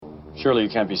Surely you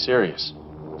can't be serious.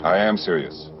 I am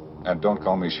serious. And don't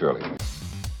call me Shirley.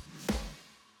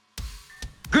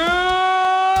 Good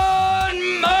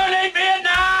morning,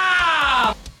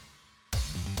 Vietnam!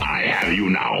 I have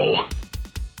you now.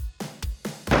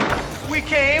 We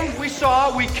came, we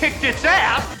saw, we kicked its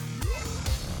ass.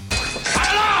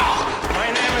 Hello!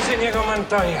 My name is Inigo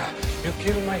Montoya. You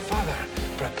killed my father.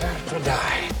 Prepare to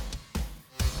die.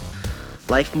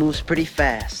 Life moves pretty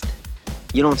fast.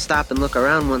 You don't stop and look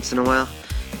around once in a while,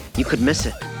 you could miss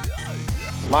it.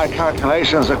 My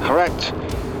calculations are correct.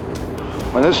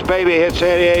 When this baby hits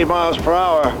 88 miles per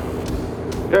hour,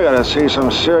 you're gonna see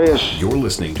some serious... You're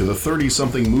listening to the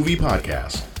 30-something movie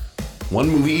podcast. One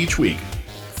movie each week,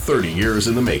 30 years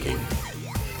in the making.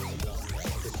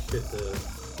 Fit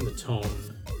the tone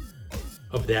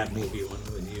of that movie when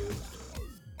it was used.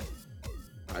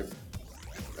 I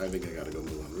think I gotta go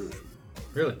Moulin Rouge.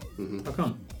 Really? Mm-hmm. How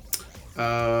come?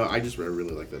 I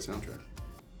really like that soundtrack.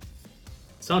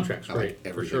 Soundtrack's I great, like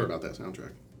everything for sure. about that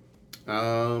soundtrack.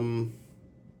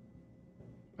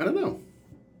 I don't know.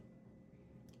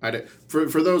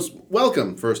 For those,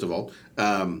 welcome, first of all.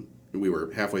 We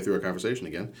were halfway through our conversation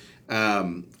again.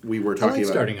 We were talking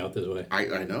about starting out this way.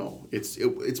 I know. It's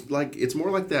more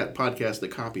like that podcast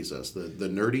that copies us. The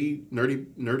nerdiest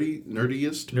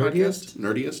podcast?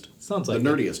 Nerdiest? Sounds like the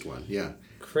it. nerdiest one, yeah.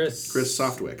 Chris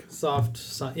Softwick.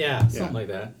 Something like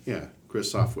that. Yeah,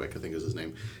 Chris Softwick, I think is his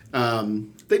name.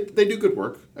 They do good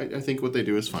work. I think what they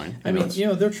do is fine. I mean,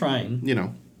 they're trying.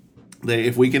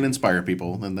 If we can inspire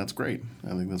people, then that's great. I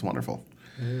think that's wonderful.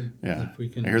 Yeah. If we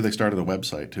can... I hear they started a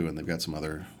website too, and they've got some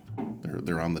other.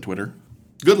 They're on the Twitter.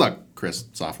 Good luck, Chris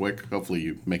Softwick. Hopefully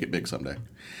you make it big someday.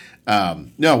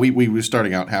 No, we were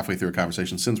starting out halfway through a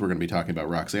conversation. Since we're going to be talking about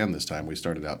Roxanne this time, we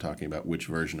started out talking about which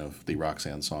version of the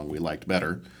Roxanne song we liked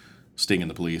better, Sting and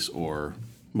the Police or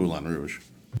Moulin Rouge.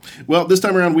 Well, this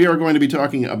time around we are going to be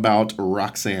talking about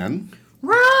Roxanne.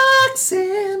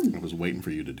 Roxanne! I was waiting for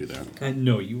you to do that. I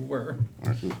know you were.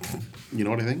 You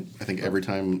know what I think? I think every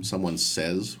time someone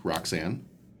says Roxanne,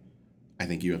 I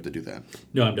think you have to do that.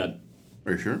 No, I'm done.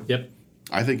 Are you sure? Yep.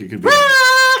 I think it could be...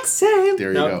 Roxanne! There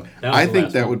you go. That was I the think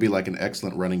last that one. would be like an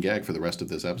excellent running gag for the rest of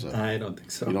this episode. I don't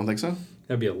think so. You don't think so?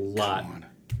 That'd be a lot. Come on.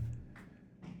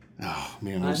 Oh,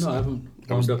 man. I know, I haven't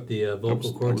warmed up the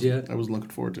vocal cords yet. I was looking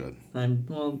forward to it.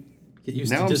 Get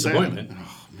used Now to I'm disappointment. sad.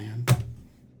 Oh, man.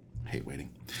 I hate waiting.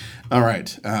 All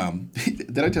right.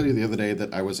 Did I tell you the other day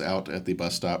that I was out at the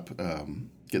bus stop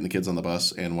getting the kids on the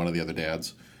bus, and one of the other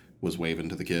dads was waving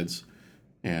to the kids,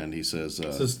 and he says...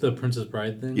 Is this the Princess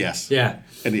Bride thing? Yes. Yeah.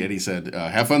 And he said,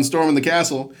 have fun storming the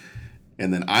castle.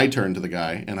 And then I turned to the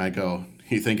guy, and I go,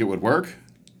 you think it would work?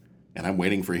 And I'm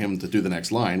waiting for him to do the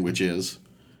next line, which is...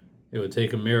 It would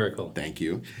take a miracle. Thank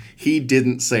you. He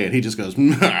didn't say it. He just goes,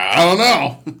 I don't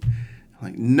know. I'm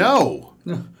like, no.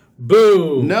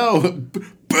 Boo! No.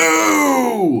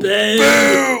 Boo!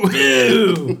 Boo!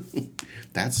 Boo!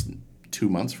 That's 2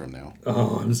 months from now.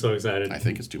 Oh, I'm so excited. I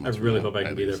think it's 2 months I really from now, hope I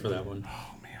can at be there least. for that one.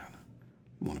 Oh, man.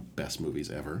 One of the best movies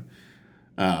ever.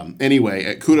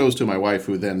 Anyway, kudos to my wife,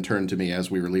 who then turned to me as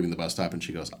we were leaving the bus stop, and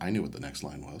she goes, I knew what the next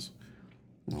line was.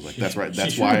 I was like, that's right.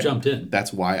 That's she why should've jumped in.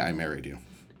 That's why I married you.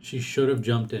 She should have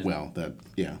jumped in. Well,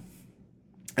 yeah.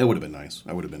 It would have been nice.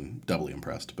 I would have been doubly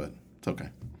impressed, but it's okay.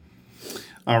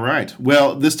 All right.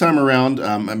 Well, this time around,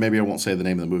 maybe I won't say the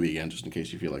name of the movie again, just in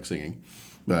case you feel like singing.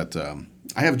 But I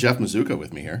have Jeff Mazuka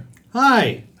with me here.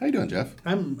 Hi. How you doing, Jeff?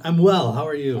 I'm well. How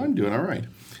are you? I'm doing all right.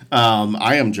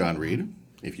 I am John Reed,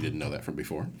 if you didn't know that from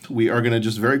before. We are going to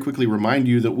just very quickly remind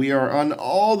you that we are on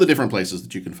all the different places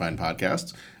that you can find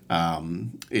podcasts.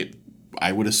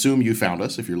 I would assume you found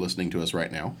us if you're listening to us right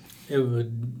now. It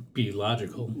would be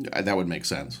logical. That would make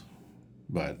sense.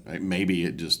 But maybe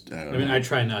it just... I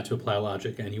try not to apply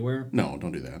logic anywhere. No,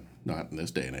 don't do that. Not in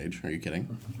this day and age. Are you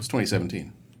kidding? It's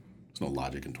 2017. There's no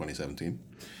logic in 2017.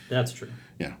 That's true.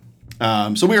 Yeah.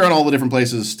 So we are on all the different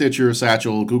places: Stitcher,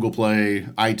 Satchel, Google Play,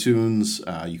 iTunes.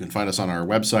 You can find us on our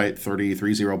website,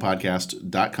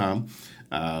 3030podcast.com.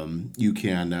 You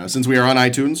can, since we are on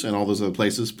iTunes and all those other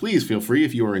places, please feel free,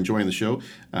 if you are enjoying the show,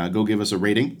 go give us a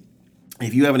rating.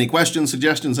 If you have any questions,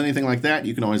 suggestions, anything like that,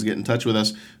 you can always get in touch with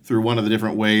us through one of the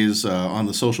different ways on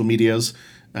the social medias.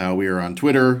 We are on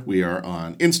Twitter, we are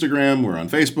on Instagram, we're on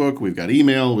Facebook, we've got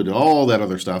email, we do all that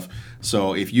other stuff.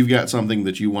 So if you've got something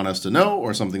that you want us to know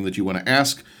or something that you want to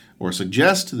ask or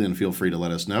suggest, then feel free to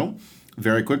let us know.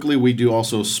 Very quickly, we do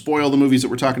also spoil the movies that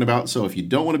we're talking about. So if you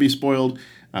don't want to be spoiled,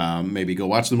 maybe go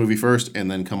watch the movie first and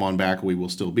then come on back. We will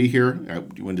still be here. Do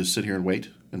you want to just sit here and wait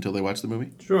until they watch the movie?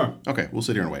 Sure. Okay, we'll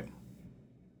sit here and wait.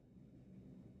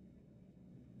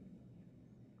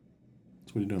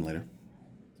 So what are you doing later?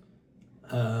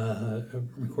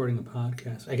 Recording a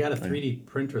podcast. I got a 3D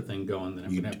printer thing going that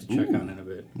I'm going to have to check on in a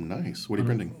bit. Nice. What are you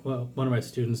printing? Well, one of my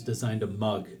students designed a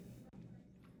mug.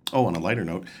 Oh, on a lighter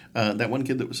note, that one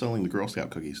kid that was selling the Girl Scout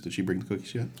cookies, did she bring the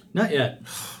cookies yet? Not yet.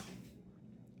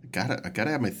 I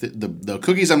gotta have my the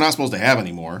cookies I'm not supposed to have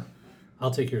anymore.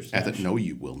 I'll take your stash. No,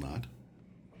 you will not.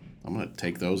 I'm gonna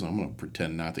take those and I'm gonna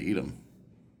pretend not to eat them.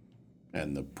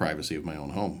 And the privacy of my own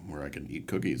home, where I can eat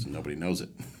cookies and nobody knows it.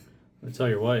 Tell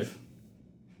your wife.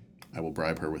 I will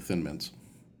bribe her with Thin Mints,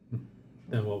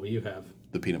 Then what will you have?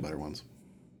 the peanut butter ones.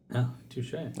 Oh,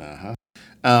 touche. You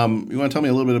want to tell me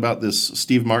a little bit about this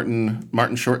Steve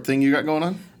Martin Short thing you got going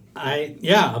on?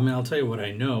 I'll tell you what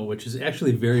I know, which is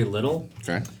actually very little.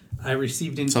 Okay. I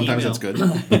received an Sometimes email.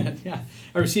 that's good. Yeah.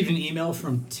 I received an email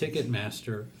from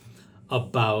Ticketmaster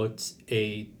about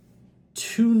a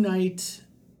 2-night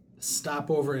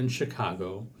stopover in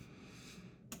Chicago,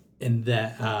 and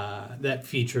that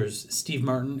features Steve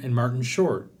Martin and Martin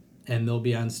Short, and they'll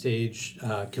be on stage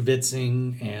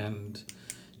kibitzing and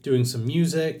doing some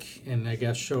music, and I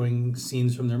guess showing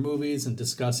scenes from their movies and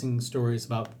discussing stories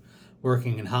about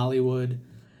working in Hollywood.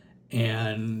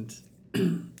 And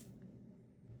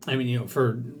I mean,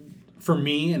 for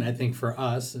me, and I think for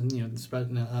us, and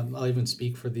I'll even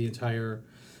speak for the entire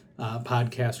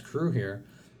podcast crew here,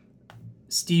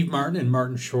 Steve Martin and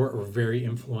Martin Short were very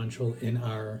influential in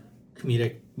our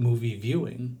comedic movie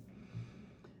viewing.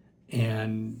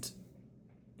 And,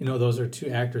 those are two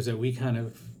actors that we kind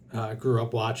of grew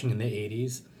up watching in the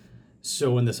 80s.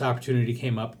 So when this opportunity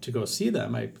came up to go see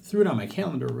them, I threw it on my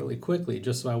calendar really quickly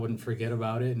just so I wouldn't forget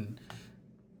about it, and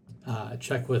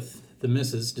check with the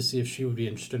missus to see if she would be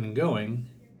interested in going,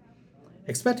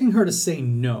 expecting her to say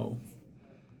no,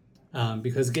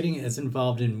 because getting as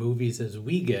involved in movies as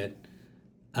we get,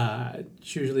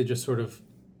 she usually just sort of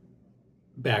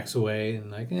backs away and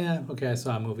like, okay, I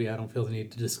saw a movie, I don't feel the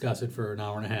need to discuss it for an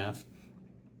hour and a half.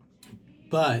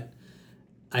 But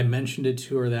I mentioned it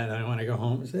to her that night when I go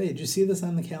home. I said, hey, did you see this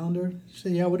on the calendar? She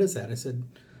said, yeah, what is that? I said,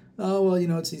 oh, well,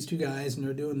 it's these two guys and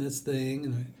they're doing this thing.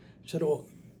 And she said, well,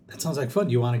 that sounds like fun.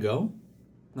 Do you want to go?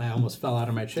 And I almost fell out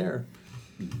of my chair.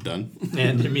 Done.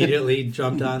 And immediately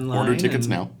jumped online. Order tickets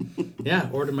now. Yeah,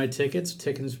 ordered my tickets.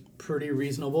 Tickets pretty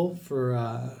reasonable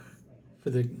for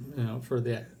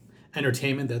the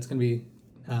entertainment that's going to be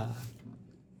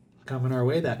coming our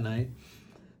way that night.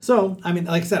 So, I mean,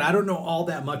 like I said, I don't know all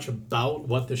that much about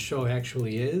what the show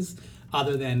actually is,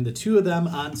 other than the two of them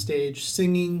on stage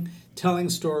singing, telling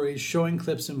stories, showing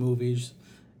clips of movies,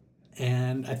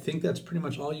 and I think that's pretty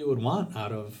much all you would want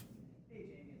out of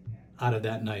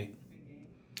that night.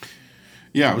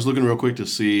 Yeah, I was looking real quick to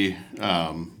see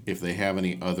if they have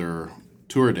any other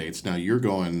tour dates. Now, you're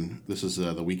going, this is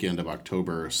the weekend of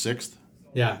October 6th?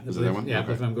 Yeah. Is it that one? Yeah, Okay.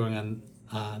 because I'm going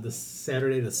on the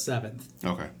Saturday the 7th.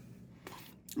 Okay.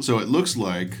 So it looks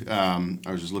like, I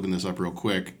was just looking this up real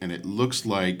quick, and it looks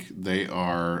like they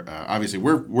are, obviously,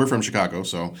 we're from Chicago,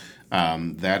 so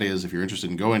that is, if you're interested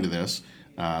in going to this,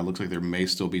 looks like there may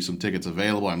still be some tickets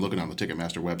available. I'm looking on the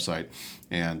Ticketmaster website,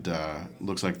 and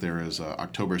looks like there is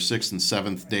October 6th and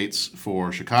 7th dates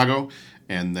for Chicago,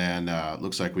 and then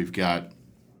looks like we've got,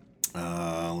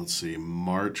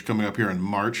 March, coming up here in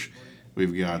March.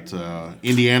 We've got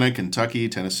Indiana, Kentucky,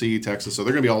 Tennessee, Texas. So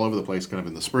they're going to be all over the place kind of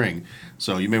in the spring.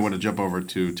 So you may want to jump over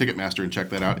to Ticketmaster and check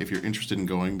that out if you're interested in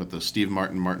going. But the Steve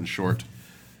Martin Short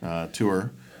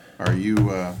tour. Are you...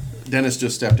 Dennis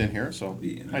just stepped in here. So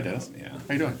hi, Dennis. Yeah.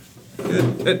 How you doing?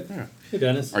 Good. Yeah. Hey,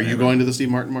 Dennis. Are you going to the Steve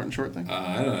Martin Short thing?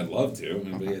 I don't know. I'd love to.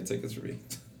 Nobody had tickets for me.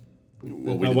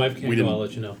 Well, My wife can't go. I'll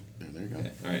let you know. There you go.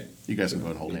 Okay. All right. You guys can go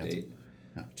and hold Good hands. date.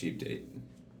 Yeah. Cheap date.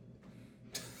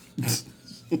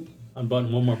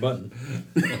 Unbutton one more button.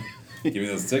 Give me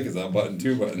those tickets. I'll button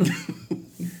 2 buttons.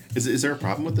 Is there a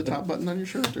problem with the top button on your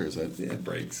shirt, or is that... Yeah, it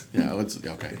breaks. Yeah, it's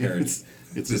okay. It hurts.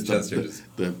 It's This just chest hurts.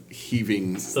 the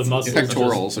heaving The muscles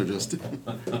pectorals are just...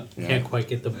 Can't quite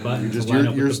get the button to You're line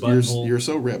up with the buttonhole. you're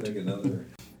so ripped. Take another.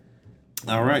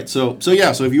 All right, so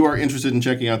if you are interested in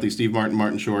checking out the Steve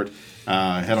Martin Short,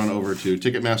 head on over to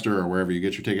Ticketmaster or wherever you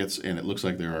get your tickets, and it looks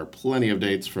like there are plenty of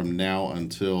dates from now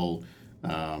until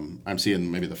I'm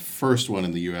seeing maybe the first one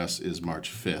in the U.S. is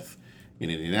March 5th in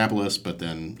Indianapolis, but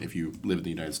then if you live in the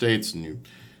United States, and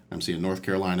I'm seeing North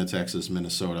Carolina, Texas,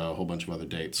 Minnesota, a whole bunch of other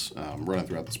dates running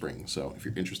throughout the spring. So if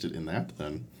you're interested in that,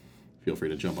 then feel free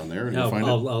to jump on there and you'll find it.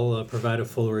 I'll provide a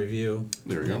full review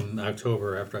There we go. in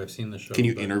October after I've seen the show. Can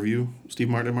you interview Steve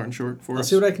Martin Short for us? I'll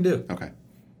see what I can do. Okay.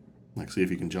 See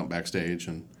if you can jump backstage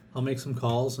and I'll make some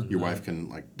calls. And your wife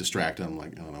can distract him,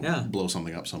 blow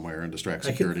something up somewhere and distract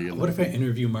security. What if I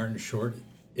interview Martin Short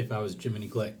if I was Jiminy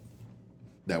Glick?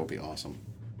 That would be awesome.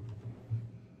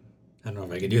 I don't know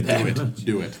if I could do that.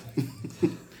 Do it.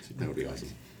 That would be awesome.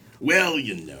 Well,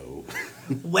 you know.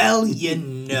 Well, you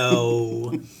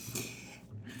know.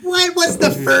 What was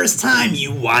the first time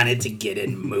you wanted to get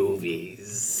in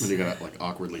movies? When you gotta like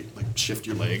awkwardly like shift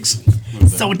your legs.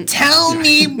 So tell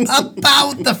me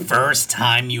about the first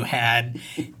time you had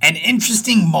an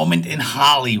interesting moment in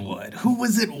Hollywood. Who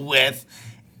was it with?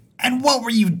 And what were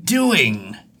you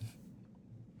doing?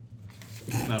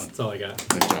 No, that's all I got.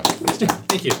 Nice job. Nice job.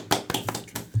 Thank you.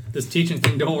 This teaching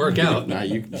thing don't work out. Nah,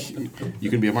 you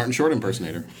can be a Martin Short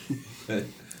impersonator. All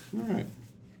right.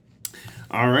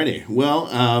 Alrighty. Well,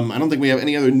 I don't think we have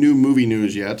any other new movie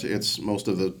news yet. It's most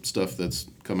of the stuff that's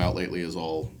come out lately is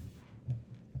all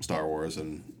Star Wars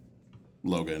and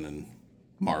Logan and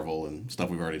Marvel and stuff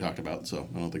we've already talked about. So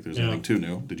I don't think there's anything too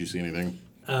new. Did you see anything?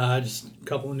 Just a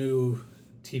couple of new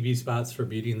TV spots for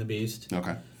Beauty and the Beast.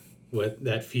 Okay.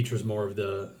 That features more of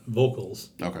the vocals.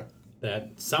 Okay.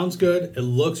 That sounds good. It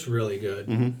looks really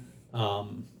good.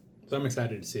 So I'm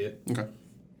excited to see it. Okay.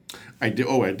 I did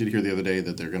hear the other day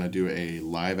that they're going to do a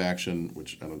live action,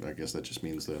 which I guess that just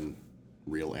means then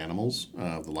real animals,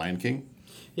 The Lion King.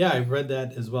 Yeah, I read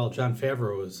that as well. John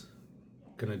Favreau is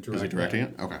going to direct. Is he directing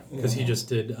it? Okay. Because he just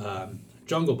did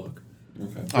Jungle Book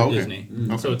for Disney.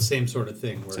 Okay. So it's same sort of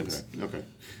thing. Where Same thing. Okay.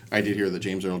 I did hear that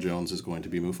James Earl Jones is going to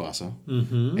be Mufasa,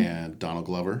 and Donald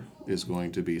Glover is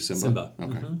going to be Simba.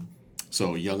 Okay.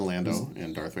 So young Lando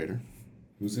and Darth Vader.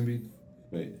 Who's gonna be?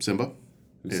 Wait. Simba.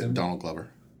 Who's Simba? Donald Glover.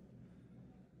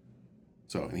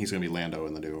 So, and he's going to be Lando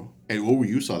in the new. And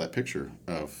you saw that picture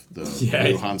of the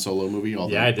new Han Solo movie?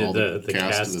 I did the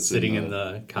cast that's sitting in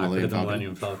the cockpit of the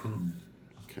Millennium Falcon.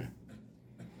 Okay.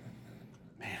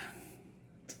 Man.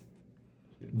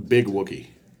 Big Wookiee.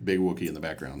 Big Wookiee in the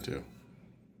background, too.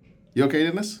 You okay,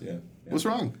 Dennis? Yeah. What's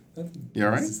wrong? Nothing. You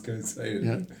all right? Just kind of excited.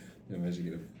 Yeah. Yeah, I should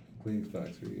get a cleaning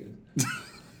box for you guys.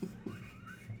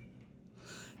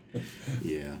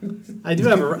 Yeah. I do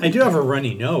have a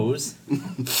runny nose.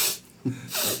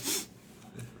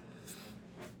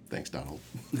 Thanks, Donald.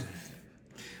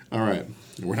 All right.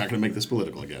 We're not going to make this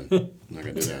political again. I'm not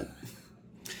going to do that.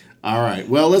 All right.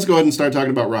 Well, let's go ahead and start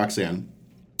talking about Roxanne.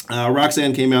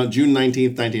 Roxanne came out June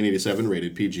 19th, 1987,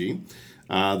 rated PG.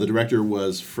 The director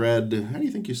was Fred. How do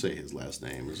you think you say his last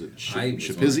name? Is it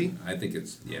Schipizzi? I think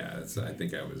it's I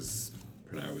think I was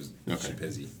pronounced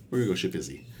Schipizzi. We're gonna go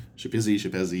Schipizzi.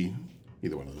 Schipizzi,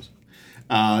 either one of those.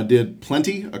 Did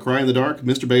Plenty, A Cry in the Dark,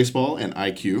 Mr. Baseball, and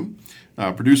IQ.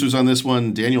 Producers on this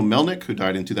one: Daniel Melnick, who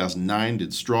died in 2009,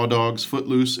 did Straw Dogs,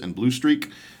 Footloose, and Blue Streak.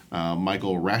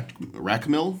 Michael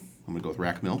Rackmill. I'm gonna go with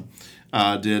Rackmill.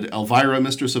 Did Elvira,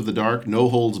 Mistress of the Dark, No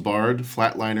Holds Barred,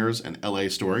 Flatliners, and L.A.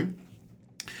 Story.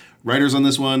 Writers on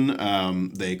this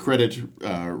one, they credit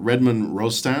Redmond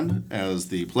Rostand as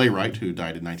the playwright who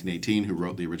died in 1918, who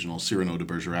wrote the original Cyrano de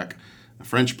Bergerac, a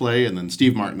French play, and then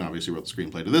Steve Martin obviously wrote the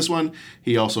screenplay to this one.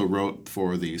 He also wrote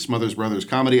for the Smothers Brothers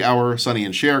Comedy Hour, Sonny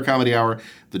and Cher Comedy Hour,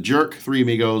 The Jerk, Three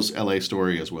Amigos, L.A.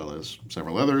 Story, as well as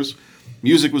several others.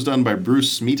 Music was done by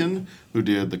Bruce Smeaton, who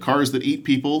did The Cars That Eat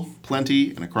People,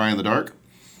 Plenty, and A Cry in the Dark.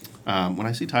 When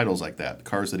I see titles like that,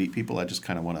 Cars That Eat People, I just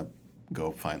kind of want to go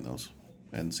find those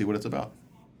and see what it's about.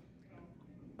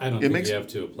 I don't think you have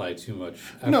to apply too much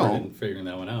effort in figuring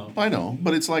that one out. I know,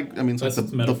 but it's like, I mean, it's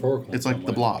like metaphorical. It's like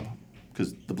The Blob,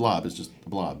 because The Blob is just The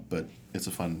Blob, but it's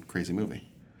a fun, crazy movie.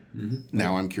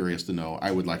 Now I'm curious to know.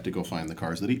 I would like to go find The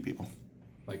Cars That Eat People.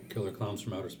 Like Killer Clowns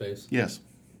from Outer Space. Yes.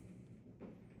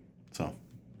 So,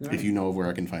 if you know of where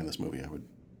I can find this movie, I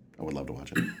would love to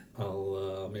watch it.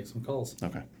 I'll make some calls.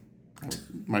 Okay.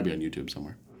 Might be on YouTube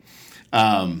somewhere.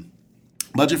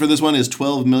 Budget for this one is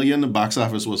 $12 million. The box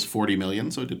office was $40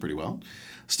 million, so it did pretty well.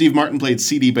 Steve Martin played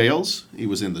C.D. Bales. He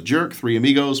was in The Jerk, Three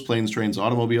Amigos, Planes, Trains,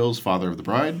 Automobiles, Father of the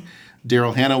Bride.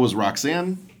 Daryl Hannah was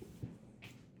Roxanne.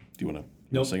 Do you want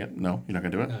to sing it? No? You're not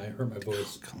going to do it? I hurt my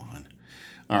voice. Come on.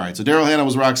 All right, so Daryl Hannah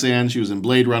was Roxanne. She was in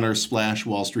Blade Runner, Splash,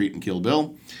 Wall Street, and Kill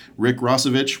Bill. Rick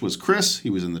Rossovich was Chris. He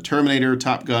was in The Terminator,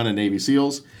 Top Gun, and Navy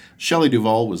SEALs. Shelley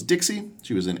Duvall was Dixie.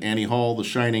 She was in Annie Hall, The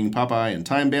Shining, Popeye, and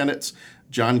Time Bandits.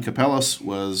 John Capellas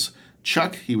was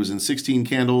Chuck. He was in 16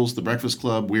 Candles, The Breakfast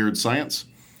Club, Weird Science.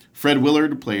 Fred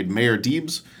Willard played Mayor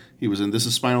Deebs. He was in This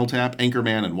Is Spinal Tap,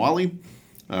 Anchorman, and Wall-E.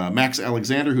 Max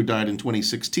Alexander, who died in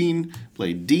 2016,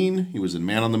 played Dean. He was in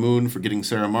Man on the Moon, Forgetting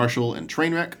Sarah Marshall, and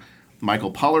Trainwreck.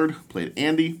 Michael Pollard played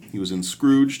Andy. He was in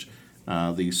Scrooged,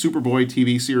 the Superboy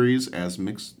TV series as I'm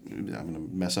going to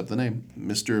mess up the name,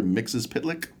 Mr. Mixes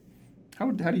Pitlick. How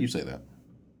do you say that?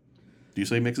 Do you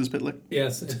say Mixes Pitlick?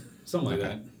 Yes, something like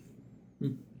that.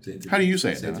 How do you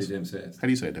say it, Dennis? Say it. How do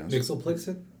you say it, Dennis?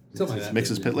 Mixelplixit? Something like that.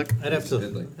 Mixes Pitlick? I'd have to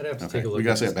Okay. take a look. We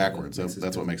gotta say at it backwards.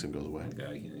 That's what makes him goes away.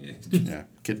 Yeah.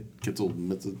 Kitzel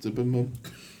Mitzvah.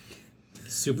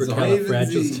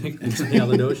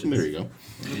 Supercalifragilisticexpialidocious. There you go.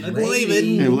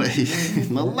 Lady.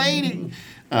 The lady.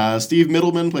 Steve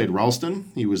Middleman played Ralston.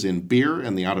 He was in Beer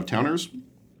and The Out-of-Towners.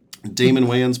 Damon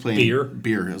Wayans playing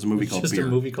Beer. It was a movie called Just Beer. a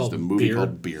movie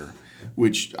called Beer.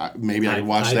 Which maybe I could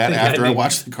watch I that think after I I think-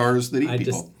 watch The Cars That Eat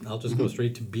People. I'll just go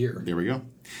straight to Beer. There we go.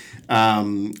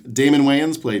 Damon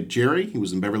Wayans played Jerry. He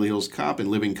was in Beverly Hills Cop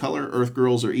and Living Color, Earth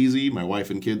Girls Are Easy, My Wife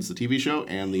and Kids, the TV show,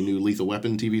 and the new Lethal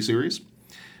Weapon TV series.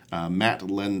 Matt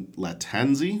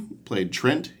Latanzi played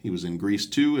Trent. He was in Grease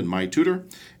 2 and My Tutor.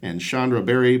 And Chandra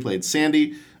Berry played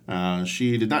Sandy.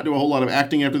 She did not do a whole lot of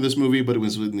acting after this movie, but it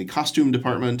was in the costume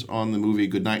department on the movie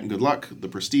Good Night and Good Luck, The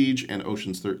Prestige, and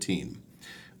Ocean's 13.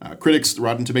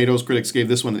 Rotten Tomatoes critics gave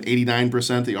this one an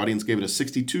 89%. The audience gave it a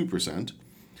 62%.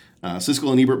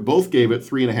 Siskel and Ebert both gave it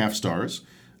 3.5 stars.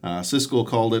 Siskel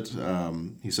called it,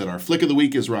 he said, "Our flick of the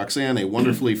week is Roxanne, a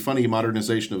wonderfully funny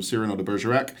modernization of Cyrano de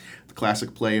Bergerac, the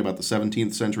classic play about the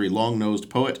 17th century long-nosed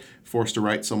poet forced to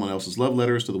write someone else's love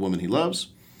letters to the woman he loves."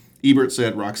 Ebert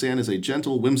said, "Roxanne is a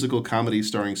gentle, whimsical comedy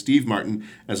starring Steve Martin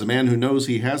as a man who knows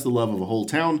he has the love of a whole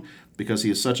town because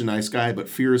he is such a nice guy, but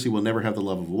fears he will never have the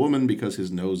love of a woman because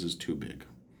his nose is too big."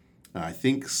 I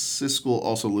think Siskel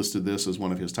also listed this as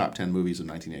one of his top 10 movies in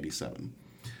 1987.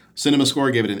 Cinema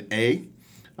Score gave it an A.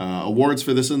 Awards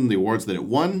for this one, the awards that it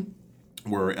won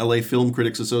were LA Film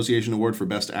Critics Association Award for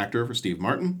Best Actor for Steve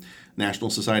Martin, National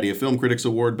Society of Film Critics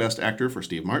Award Best Actor for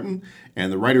Steve Martin,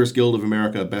 and the Writers Guild of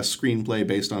America Best Screenplay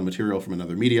based on material from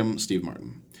another medium, Steve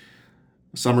Martin.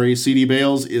 Summary: C.D.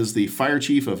 Bales is the fire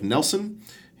chief of Nelson,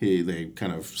 the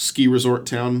kind of ski resort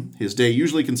town. His day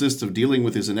usually consists of dealing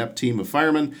with his inept team of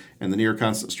firemen and the near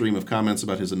constant stream of comments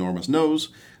about his enormous nose.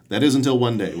 That is until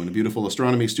one day when a beautiful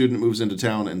astronomy student moves into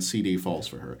town and CD falls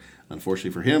for her.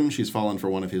 Unfortunately for him, she's fallen for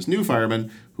one of his new firemen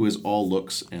who is all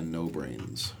looks and no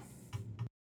brains.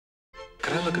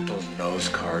 Could I look at those nose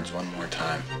cards one more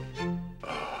time?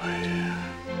 Oh, yeah.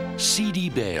 C.D.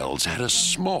 Bales had a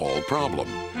small problem.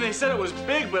 They said it was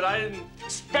big, but I didn't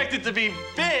expect it to be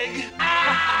big.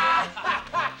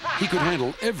 He could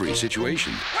handle every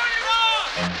situation.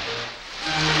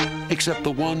 Except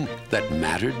the one that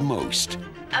mattered most.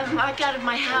 I'm locked out of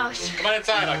my house. Come on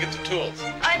inside, I'll get the tools.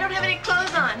 I don't have any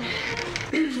clothes on.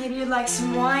 Maybe you'd like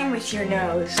some wine with your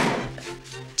nose.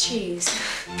 Cheese.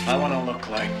 I want to look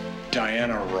like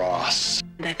Diana Ross.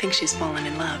 I think she's fallen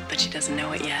in love, but she doesn't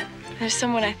know it yet. There's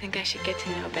someone I think I should get to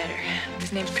know better.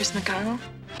 His name's Chris McConnell.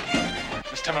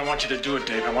 This time I want you to do it,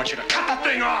 Dave. I want you to cut the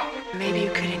thing off. Maybe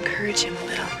you could encourage him a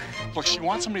little. Look, she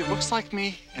wants somebody who looks like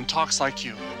me and talks like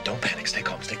you. Don't panic. Stay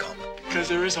calm. Stay calm. Because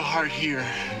there is a heart here.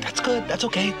 That's good. That's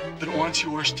okay. That wants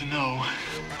yours to know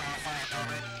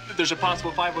that there's a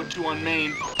possible 502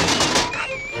 Main.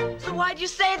 So why'd you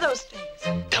say those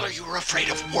things? Tell her you were afraid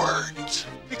of words.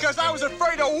 Because I was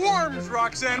afraid of worms,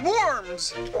 Roxanne.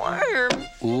 Worms. Worm.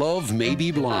 Love may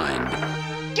be blind.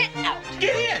 Get out.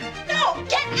 Get in. No,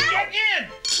 get out.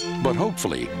 Get in. But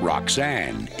hopefully,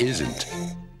 Roxanne isn't.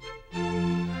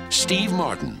 Steve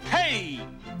Martin. Hey!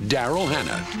 Daryl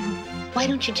Hannah. Why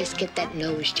don't you just get that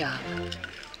nose job?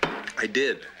 I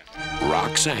did.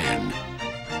 Roxanne.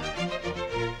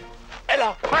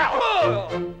 Ella.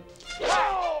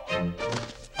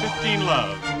 15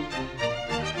 Love.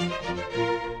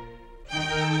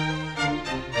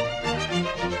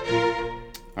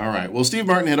 All right. Well, Steve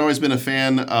Martin had always been a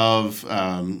fan of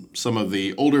some of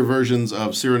the older versions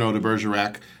of Cyrano de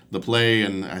Bergerac, the play,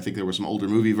 and I think there were some older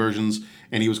movie versions.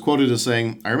 And he was quoted as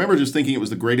saying, "I remember just thinking it was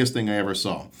the greatest thing I ever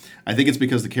saw. I think it's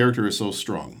because the character is so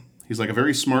strong." He's like a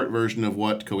very smart version of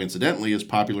what, coincidentally, is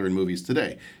popular in movies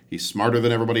today. He's smarter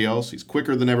than everybody else, he's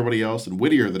quicker than everybody else, and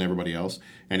wittier than everybody else,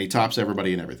 and he tops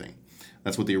everybody in everything.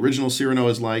 That's what the original Cyrano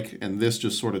is like, and this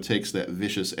just sort of takes that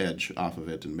vicious edge off of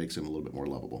it and makes him a little bit more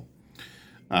lovable.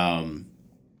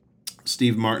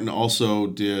 Steve Martin also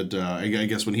did, I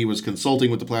guess when he was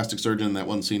consulting with the plastic surgeon in that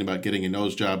one scene about getting a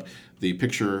nose job, the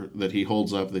picture that he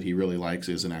holds up that he really likes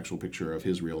is an actual picture of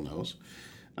his real nose.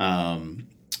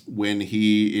 When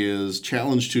he is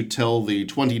challenged to tell the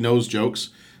 20 nose jokes,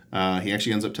 he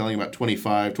actually ends up telling about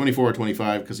 24 or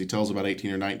 25, because he tells about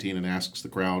 18 or 19 and asks the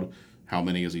crowd how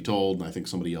many has he told, and I think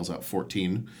somebody yells out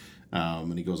 14,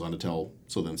 and he goes on to tell,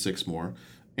 so then 6 more.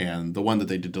 And the one that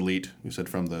they did delete, you said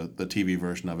from the TV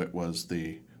version of it, was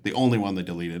the only one they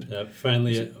deleted.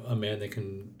 Finally, a man that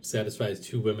can satisfy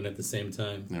 2 women at the same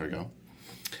time. There we go.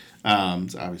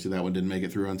 So obviously that one didn't make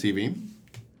it through on TV.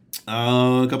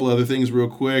 A couple other things real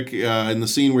quick. In the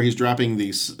scene where he's dropping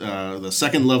the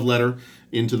second love letter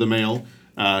into the mail,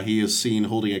 He is seen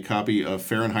holding a copy of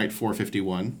Fahrenheit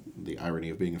 451, the irony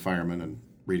of being a fireman and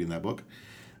reading that book.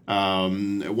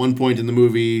 At one point in the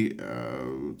movie,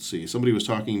 let's see, somebody was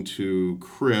talking to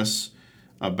Chris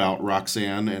about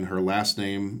Roxanne and her last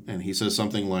name, and he says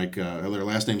something like, their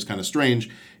last name's kind of strange,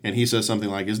 and he says something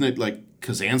like, isn't it like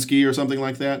Kazansky or something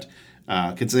like that?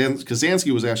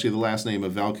 Kazansky was actually the last name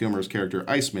of Val Kilmer's character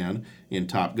Iceman in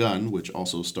Top Gun, which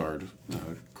also starred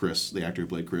Chris, the actor who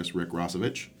played Chris, Rick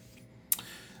Rossovich.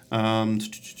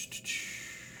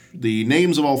 The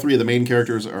names of all three of the main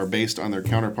characters are based on their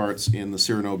counterparts in the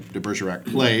Cyrano de Bergerac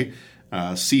play.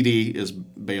 CD is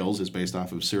Bales, is based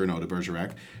off of Cyrano de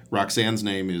Bergerac. Roxanne's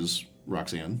name is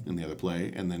Roxanne in the other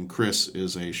play, and then Chris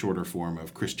is a shorter form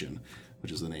of Christian,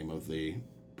 which is the name of the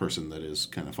person that is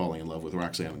kind of falling in love with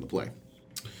Roxanne in the play.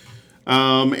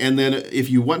 And then if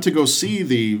you want to go see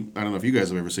I don't know if you guys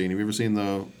have you ever seen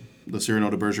the Cyrano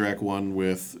de Bergerac one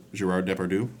with Gerard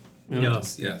Depardieu?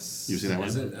 Yes. Yes. You've seen that one?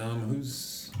 Is it,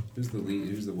 who's the lead?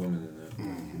 Who's the woman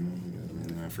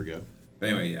in that? I forget.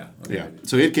 Anyway, yeah. Okay. Yeah.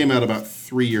 So it came out about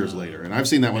 3 years later, and I've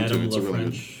seen that one too. It's a really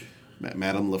good.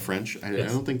 Madame LaFrench. I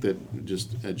don't think that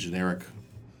just a generic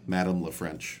Madame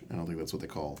LaFrench. I don't think that's what they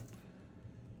call.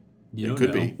 It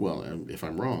could be. Well, if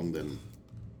I'm wrong, then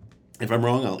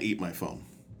I'll eat my phone.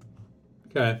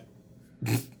 Okay.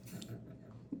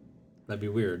 That'd be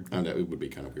weird. And it would be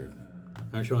kind of weird.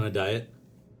 Aren't you on a diet?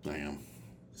 I am.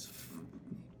 Is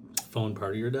phone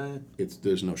part of your diet?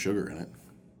 There's no sugar in it.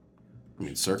 I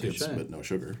mean, circuits, but no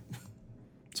sugar.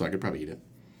 So I could probably eat it.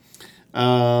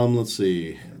 Let's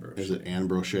see. Is it Anne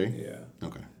Brochet? Yeah.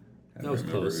 Okay. That was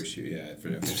close.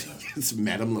 It's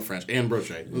Madame LaFrench. Anne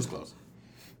Brochet. It was close.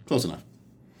 Close enough.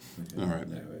 Okay. All right.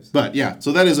 But yeah,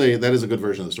 so that is a good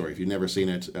version of the story. If you've never seen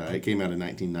it, it came out in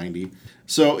 1990.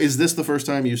 So is this the first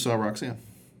time you saw Roxanne?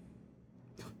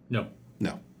 No.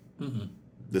 No. Mm-mm.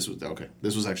 This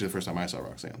was actually the first time I saw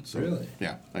Roxanne. So, really?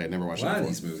 Yeah, I had never watched it before. A lot of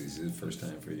these movies is the first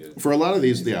time for you. For a lot of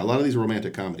these, a lot of these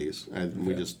romantic comedies. I don't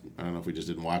know if we just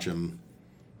didn't watch them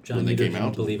when they came out.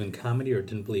 Didn't believe in comedy or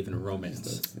didn't believe in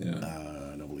romance? Yeah.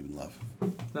 I don't believe in love.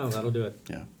 No, that'll do it.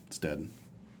 Yeah, it's dead.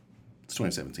 It's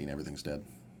 2017. Everything's dead.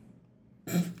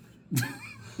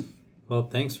 Well,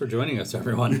 thanks for joining us,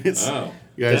 everyone. Guys,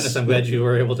 Dennis, I'm glad you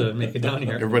were able to make it down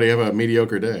here. Everybody have a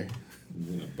mediocre day. I'm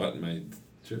gonna button my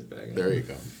shirt back on. There you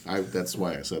go. That's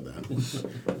why I said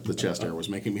that. The chest hair was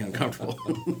making me uncomfortable.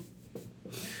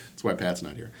 That's why Pat's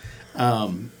not here.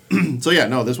 So yeah,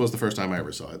 no, this was the first time I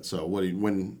ever saw it. So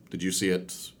when did you see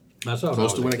it? I saw it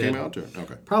close to when it kid. came out? Or?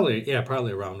 Okay.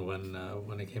 Probably around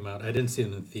when it came out. I didn't see it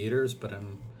in the theaters, but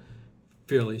I'm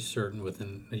fairly certain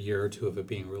within a year or two of it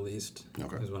being released.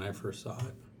 Okay. Is when I first saw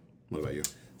it. What about you?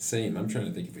 Same. I'm trying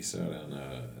to think if we saw it on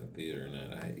a theater or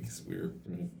not. Because we were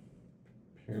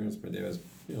parents. My dad was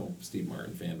Steve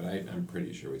Martin fan, but I'm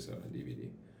pretty sure we saw it on DVD.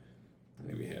 I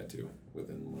think we had to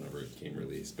within whenever it came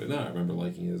released. But no, I remember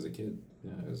liking it as a kid.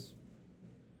 Yeah, it was.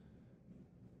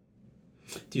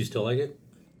 Do you still like it?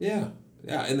 Yeah,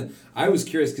 and I was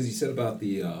curious because you said about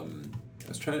the.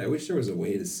 I wish there was a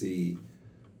way to see,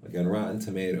 like on Rotten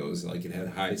Tomatoes, like it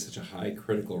had such a high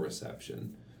critical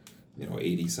reception,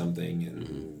 80 something,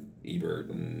 and Ebert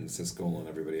and Siskel and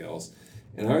everybody else.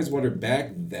 And I always wondered,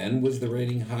 back then, was the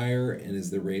rating higher, and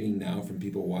is the rating now from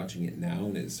people watching it now,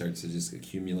 and it starts to just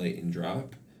accumulate and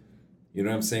drop? You know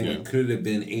what I'm saying? Yeah. Like, could it have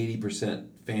been 80%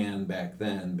 fan back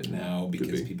then, but now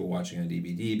because people watching on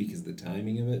DVD, because of the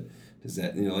timing of it, does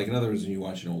that, like in other words, when you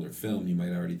watch an older film, you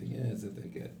might already think, it's not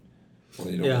that good. Well,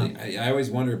 you don't really, I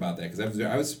always wonder about that, because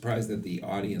I was surprised that the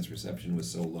audience reception was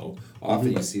so low.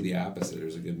 Often you see the opposite.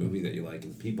 There's a good movie that you like,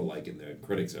 and people like it, and the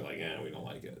critics are like, we don't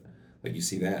like it. Like, you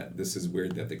see that. This is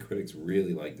weird that the critics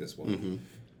really like this one.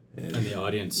 And the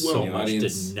audience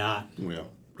did not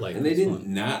like it. And they didn't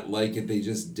not like it, they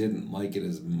just didn't like it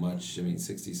as much. I mean,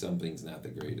 60-something's not the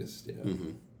greatest. Yeah.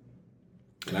 Mm-hmm.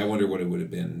 And I wonder what it would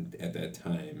have been at that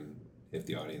time if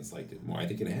the audience liked it more. I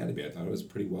think it had to be. I thought it was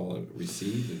pretty well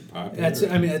received and popular.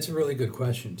 That's a really good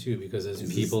question, too, because as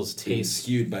people's tastes...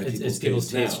 skewed by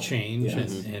people's tastes change,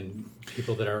 and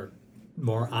people that are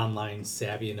more online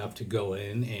savvy enough to go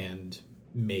in and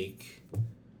make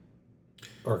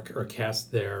or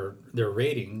cast their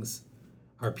ratings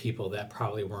are people that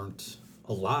probably weren't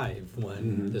alive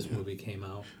when this movie came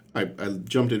out. I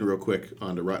jumped in real quick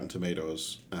onto Rotten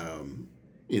Tomatoes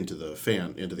into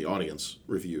the audience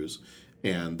reviews,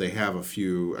 and they have a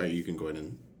few. You can go in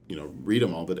and read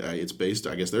them all, but it's based.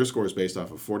 I guess their score is based off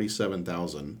of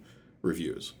 47,000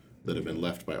 reviews that have been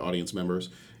left by audience members.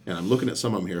 And I'm looking at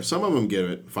some of them here. Some of them give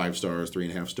it 5 stars,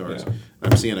 3.5 stars. Yeah.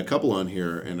 I'm seeing a couple on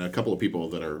here, and a couple of people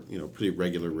that are pretty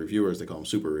regular reviewers. They call them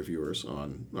super reviewers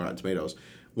on Rotten Tomatoes.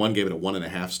 One gave it a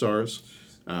 1.5 stars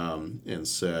and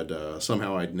said,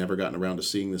 somehow I'd never gotten around to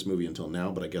seeing this movie until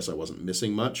now, but I guess I wasn't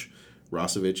missing much.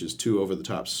 Rossovich is too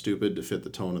over-the-top stupid to fit the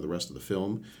tone of the rest of the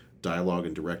film. Dialogue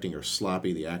and directing are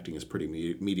sloppy. The acting is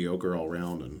pretty mediocre all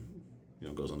around,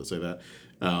 and goes on to say that.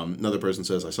 Another person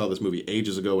says, I saw this movie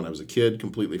ages ago when I was a kid,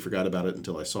 completely forgot about it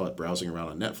until I saw it browsing around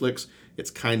on Netflix.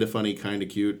 It's kind of funny, kind of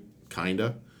cute, kind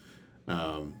of.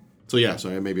 So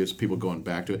maybe it's people going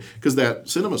back to it. Because that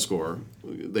cinema score,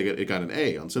 it got an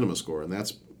A on cinema score, and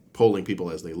that's polling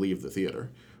people as they leave the theater.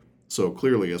 So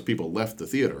clearly, as people left the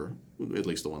theater, at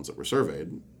least the ones that were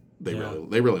surveyed, they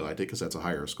really liked it because that's a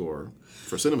higher score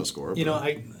for cinema score.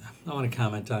 I want to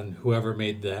comment on whoever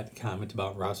made that comment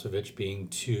about Rossovich being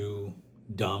too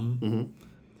dumb. Mm-hmm.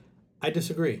 I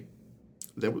disagree.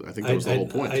 I think that was the whole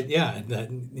point.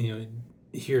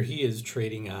 Here he is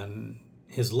trading on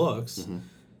his looks. Mm-hmm.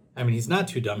 I mean, he's not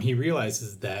too dumb. He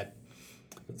realizes that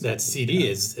CD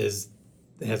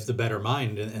has the better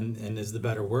mind and is the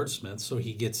better wordsmith, so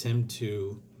he gets him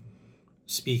to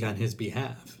speak on his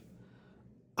behalf.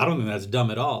 I don't think that's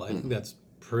dumb at all. I think that's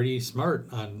pretty smart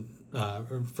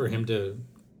for him to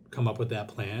come up with that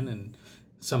plan and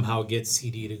somehow get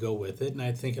CD to go with it. And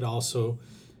I think it also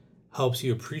helps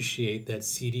you appreciate that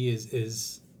CD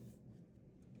is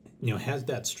has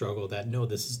that struggle that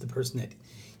this is the person that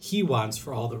he wants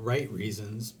for all the right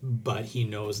reasons, but he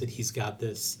knows that he's got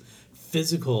this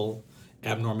physical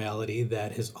abnormality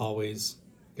that has always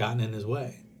gotten in his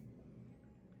way.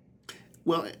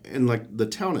 Well, and like the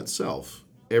town itself,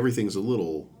 everything's a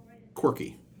little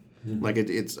quirky. Mm-hmm. Like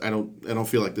it's I don't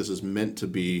feel like this is meant to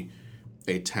be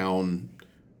a town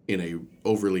in a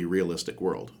overly realistic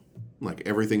world. Like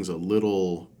everything's a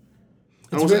little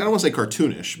I don't want to say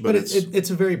cartoonish, but it's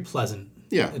a very pleasant.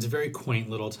 Yeah. It's a very quaint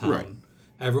little town. Right.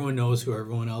 Everyone knows who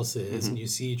everyone else is, and you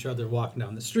see each other walking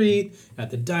down the street,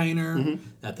 at the diner,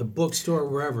 at the bookstore,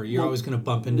 wherever. You're always going to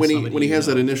bump into somebody. When he has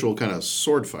that initial kind of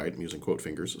sword fight, I'm using quote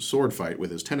fingers, sword fight with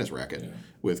his tennis racket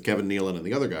with Kevin Nealon and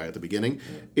the other guy at the beginning,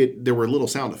 there were little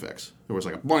sound effects. There was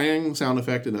like a boing sound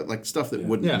effect and like stuff that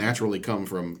wouldn't naturally come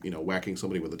from whacking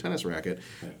somebody with a tennis racket.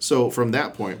 Yeah. So from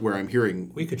that point where I'm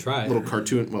hearing we could try little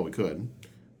cartoon. Well, we could.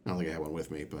 I don't think I have one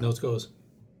with me, but notes goes.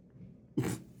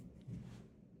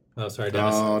 Oh, sorry,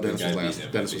 Dennis. Oh, Dennis was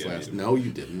last. Dennis was last. No, you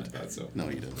didn't. I thought so. No,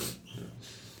 you didn't. Yeah.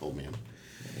 Old man.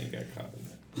 He got caught in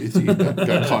that. He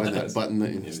got caught in that button.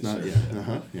 And it's not.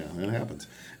 Yeah. Yeah, that happens.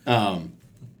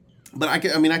 But I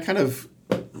kind of,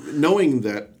 knowing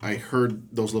that I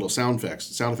heard those little sound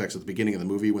effects at the beginning of the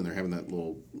movie when they're having that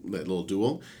little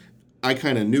duel, I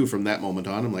kind of knew from that moment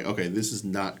on. I'm like, okay, this is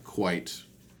not quite.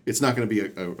 It's not going to be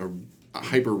a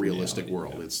hyper realistic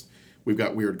world. We've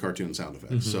got weird cartoon sound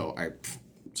effects.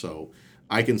 So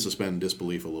I can suspend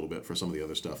disbelief a little bit for some of the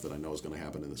other stuff that I know is going to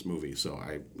happen in this movie. So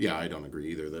I don't agree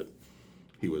either that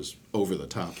he was over the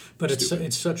top. But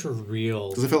it's such a real,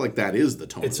 because I felt like that is the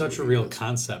tone. It's such a real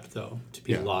concept, though, to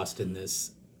be lost in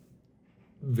this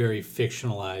very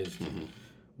fictionalized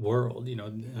world. I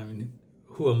mean,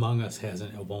 who among us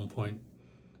hasn't at one point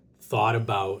thought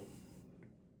about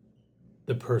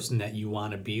the person that you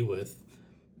want to be with,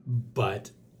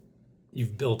 but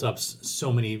you've built up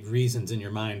so many reasons in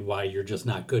your mind why you're just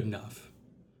not good enough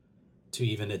to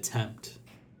even attempt.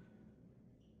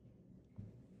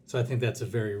 So I think that's a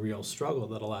very real struggle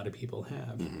that a lot of people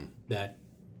have, that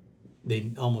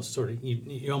they almost sort of,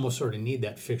 you almost sort of need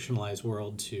that fictionalized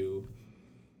world to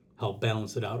help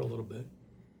balance it out a little bit.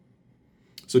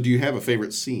 So do you have a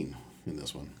favorite scene in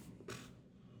this one?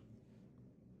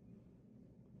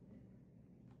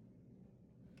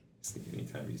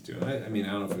 Anytime he's doing it. I mean,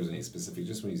 I don't know if there's any specific,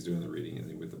 just when he's doing the reading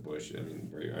and with the bush, I mean,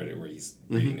 where he's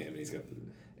reading him and he's got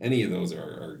any of those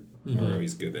are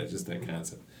always good. That's just that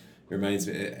concept. It reminds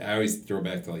me, I always throw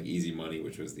back to like Easy Money,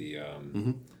 which was the I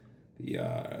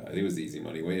think it was the Easy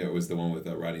Money. It was the one with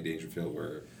Rodney Dangerfield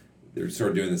where they're sort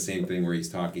of doing the same thing where he's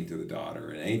talking to the daughter.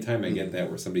 And anytime I get that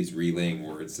where somebody's relaying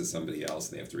words to somebody else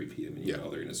and they have to repeat them and you know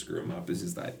they're going to screw them up,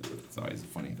 it's always a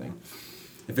funny thing.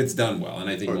 If it's done well, and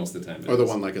I think most of the time. Or the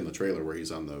one like in the trailer where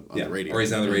he's on the radio. Or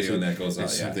he's on the radio and that goes on.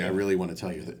 Something I really want to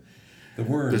tell you that the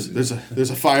worms. There's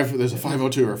a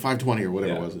 502 or 520 or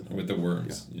whatever it was. With the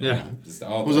worms. Yeah.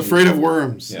 I was afraid of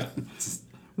worms. Yeah.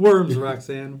 Worms,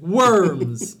 Roxanne.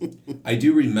 Worms. I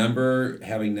do remember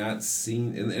having not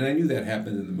seen, and I knew that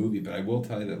happened in the movie, but I will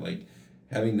tell you that like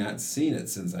having not seen it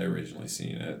since I originally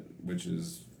seen it, which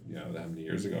is that many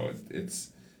years ago, it's.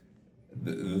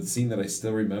 The scene that I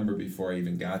still remember before I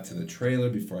even got to the trailer,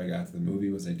 before I got to the movie,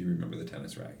 was I do remember the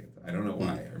tennis racket. I don't know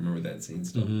why. I remember that scene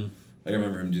still. I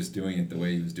remember him just doing it the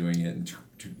way he was doing it,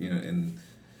 and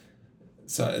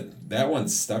So that one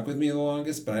stuck with me the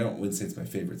longest, but I wouldn't say it's my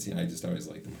favorite scene. I just always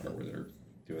like the part where they're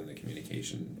doing the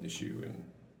communication issue and.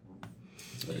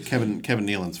 Kevin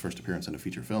Nealon's first appearance in a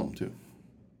feature film too.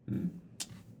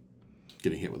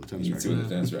 Getting hit with a tennis racket. With a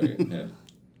tennis racket,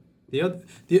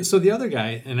 yeah. So the other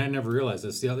guy, and I never realized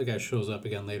this, the other guy shows up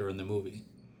again later in the movie.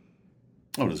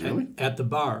 Oh, does he really? At the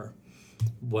bar,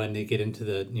 when they get into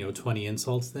the 20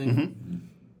 insults thing.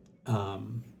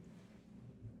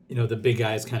 The big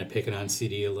guy's kind of picking on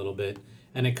CD a little bit.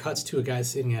 And it cuts to a guy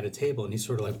sitting at a table, and he's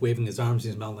sort of like waving his arms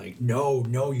in his mouth, like, "No,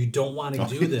 you don't want to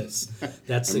do this."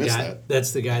 That's the guy.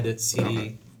 That's the guy that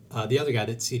CD, the other guy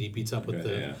that CD beats up with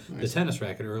the tennis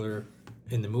racket earlier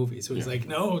in the movie. So he's like,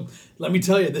 "No, let me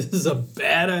tell you, this is a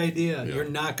bad idea. You're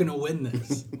not going to win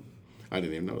this." I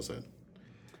didn't even notice that.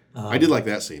 I did like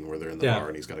that scene where they're in the bar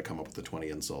and he's got to come up with the 20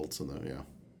 insults and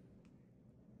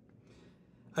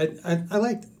I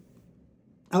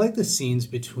like the scenes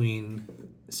between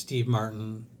Steve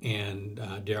Martin and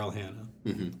Daryl Hannah,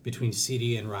 between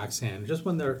CD and Roxanne, just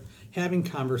when they're having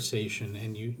conversation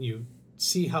and you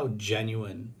see how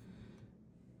genuine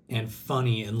and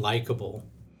funny and likable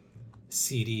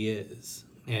CD is,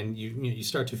 and you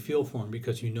start to feel for him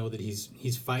because you know that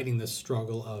he's fighting this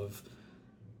struggle of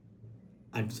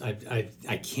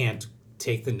I can't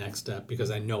take the next step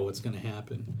because I know what's going to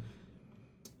happen.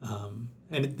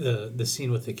 And the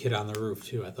scene with the kid on the roof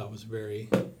too, I thought was very,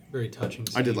 very touching.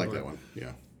 I did like that one.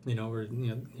 Yeah. Where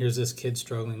here's this kid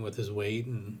struggling with his weight,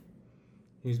 and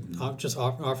he's just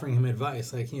offering him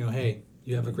advice, like, hey,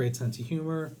 you have a great sense of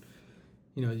humor.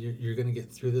 You're going to get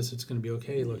through this. It's going to be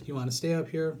okay. Look, you want to stay up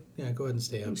here? Yeah, go ahead and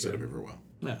stay up here. Stay up here for a while.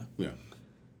 Yeah. Yeah.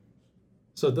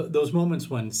 So those moments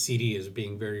when CD is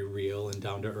being very real and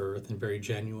down to earth and very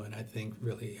genuine, I think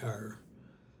really are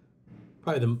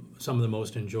probably some of the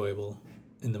most enjoyable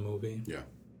in the movie. Yeah.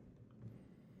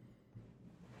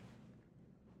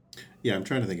 Yeah, I'm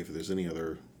trying to think if there's any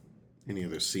other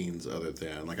scenes other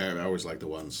than, like, I always like the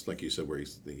ones like you said where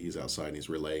he's outside and he's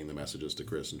relaying the messages to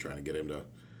Chris and trying to get him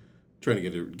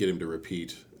to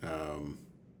repeat.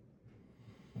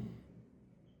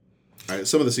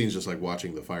 Some of the scenes, just like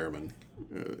watching the firemen,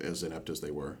 as inept as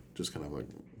they were, just kind of like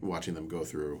watching them go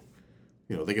through.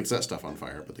 They can set stuff on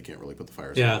fire, but they can't really put the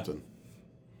fires out. And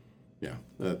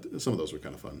some of those were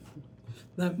kind of fun.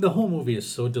 The whole movie is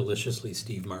so deliciously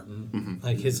Steve Martin. Mm-hmm.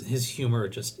 Like his humor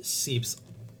just seeps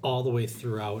all the way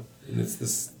throughout. And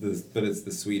it's but it's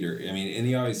the sweeter. I mean, and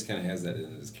he always kind of has that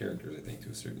in his characters, I think, to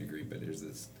a certain degree. But there's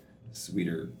this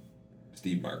sweeter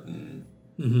Steve Martin.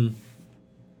 Mm-hmm.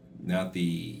 Not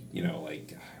the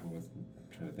like I was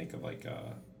trying to think of like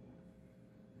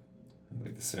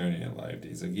the Saturday Night Live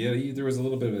days. Like there was a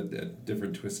little bit of a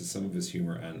different twist to some of his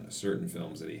humor on certain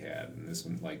films that he had, and this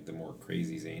one like the more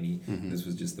crazy zany. Mm-hmm. This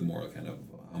was just the more kind of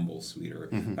humble, sweeter.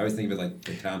 Mm-hmm. I always think of it like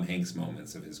the Tom Hanks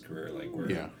moments of his career, like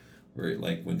where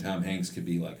like when Tom Hanks could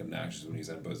be like obnoxious when he's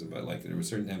on Bosom, but like there were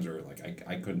certain times where like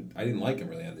I didn't like him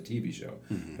really on the TV show,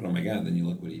 but oh my god, then you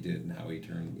look what he did and how he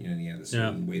turned, and he had a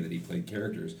certain way that he played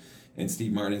characters, and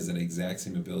Steve Martin has that exact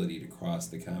same ability to cross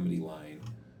the comedy line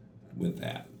with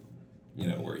that,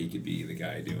 where he could be the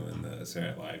guy doing the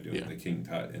Saturday Night Live, doing the King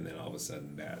Tut, and then all of a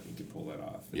sudden he could pull that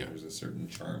off. And there's a certain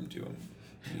charm to him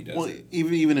when he does it.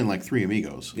 Even in like Three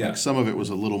Amigos, like some of it was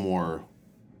a little more.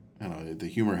 I don't know, the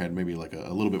humor had maybe like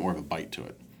a little bit more of a bite to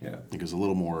it. Yeah. It was a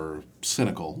little more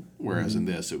cynical, whereas in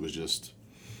this it was just,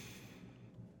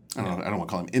 I don't want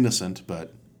to call him innocent,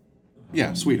 but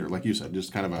sweeter, like you said,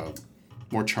 just kind of a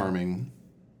more charming.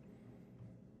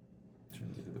 I'm trying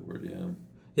to think of the word,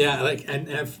 Yeah,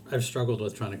 and I've struggled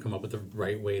with trying to come up with the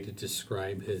right way to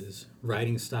describe his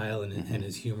writing style and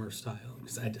his humor style,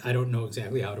 because I don't know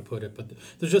exactly how to put it, but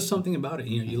there's just something about it.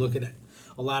 You look at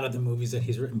a lot of the movies that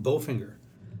he's written, Bowfinger.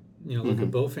 Look at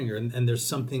Bowfinger, and there's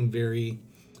something very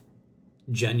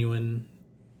genuine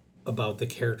about the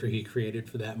character he created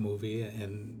for that movie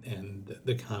and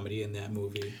the comedy in that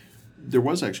movie. There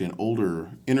was actually an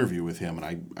older interview with him,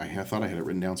 and I thought I had it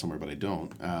written down somewhere, but I don't,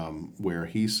 where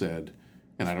he said,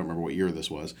 and I don't remember what year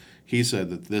this was, he said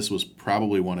that this was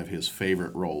probably one of his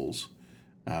favorite roles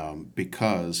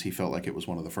because he felt like it was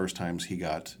one of the first times he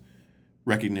got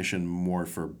recognition more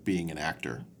for being an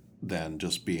actor than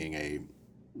just being a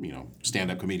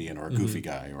stand-up comedian or a goofy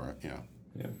guy or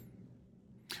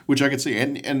which I could see.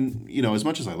 And as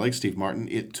much as I like Steve Martin,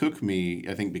 it took me,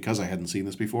 I think because I hadn't seen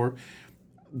this before,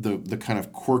 the kind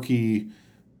of quirky,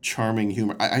 charming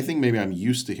humor. I think maybe I'm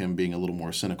used to him being a little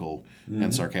more cynical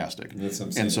and sarcastic. That's what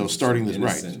I'm saying. And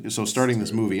so starting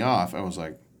this movie off, I was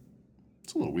like,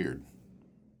 it's a little weird.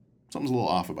 something's a little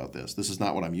off about this. This is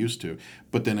not what I'm used to.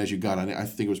 But then as you got on it, I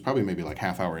think it was probably maybe like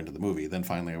half hour into the movie. Then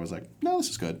finally I was like, no, this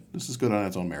is good. This is good on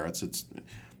its own merits. It's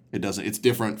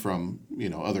different from,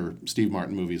 other Steve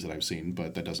Martin movies that I've seen,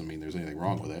 but that doesn't mean there's anything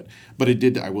wrong with it. But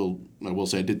I will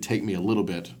say it did take me a little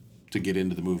bit to get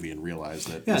into the movie and realize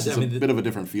that this is a bit of a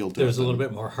different feel to it. There's a little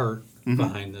bit more heart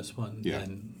behind this one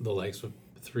than the likes of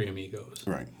Three Amigos.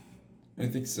 Right. I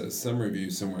think some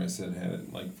review somewhere I said had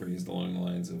it like phrased along the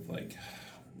lines of like,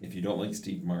 if you don't like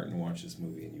Steve Martin, watch this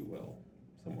movie and you will,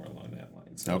 somewhere along that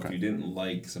line. So if you didn't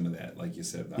like some of that, like you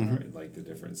said, like the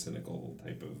different cynical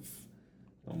type of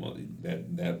almost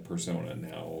that persona,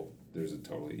 now there's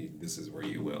this is where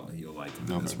you'll like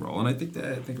him in this role, and I think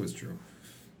it was true.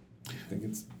 I think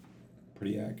it's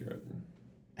pretty accurate.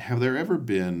 Have there ever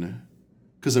been?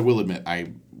 Because I will admit,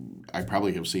 I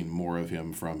probably have seen more of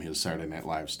him from his Saturday Night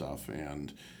Live stuff,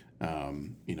 and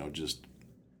just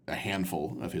a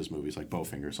handful of his movies like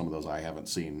Bowfinger. Some of those I haven't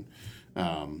seen.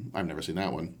 I've never seen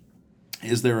that one.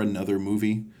 Is there another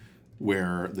movie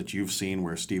that you've seen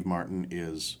where Steve Martin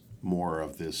is more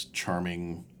of this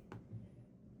charming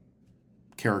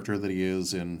character that he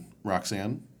is in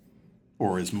Roxanne,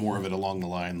 or is more of it along the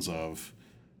lines of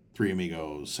Three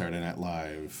Amigos, Saturday Night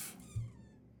Live?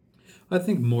 I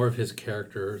think more of his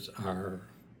characters are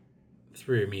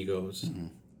Three Amigos. Mm-hmm.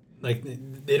 Like,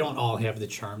 they don't all have the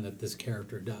charm that this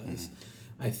character does.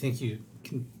 Mm-hmm. I think you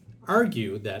can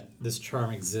argue that this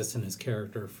charm exists in his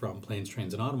character from Planes,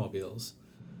 Trains, and Automobiles.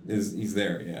 He's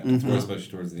there, yeah. Mm-hmm. Especially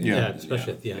towards the end. Yeah,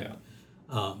 especially at the end.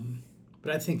 Yeah.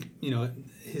 But I think,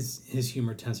 his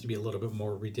humor tends to be a little bit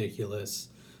more ridiculous.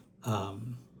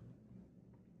 I'm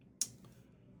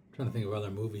trying to think of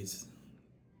other movies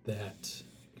that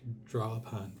draw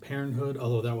upon Parenthood,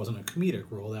 although that wasn't a comedic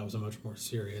role, that was a much more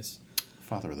serious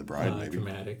Father of the Bride, maybe.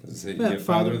 Dramatic.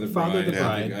 Father of the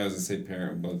Bride. I was going to say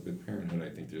Parenthood, I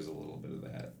think there's a little bit of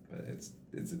that, but it's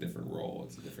a different role.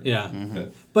 It's a different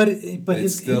role. But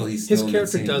his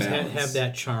character does have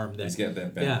that charm. He's got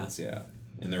that balance, yeah.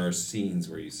 And there are scenes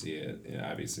where you see it,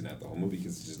 obviously not the whole movie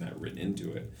because it's just not written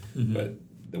into it, but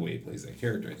the way he plays that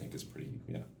character, I think, is pretty,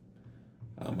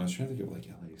 I was trying to think of like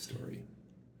LA Story.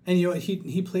 And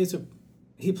he plays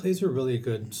a really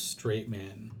good straight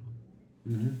man,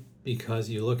 because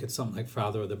you look at something like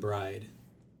Father of the Bride,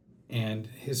 and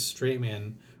his straight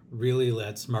man really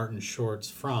lets Martin Short's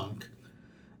Frank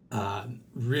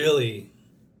really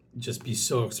just be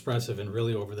so expressive and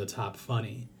really over the top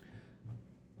funny.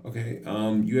 Okay,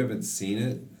 you haven't seen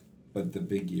it, but The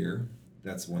Big Year,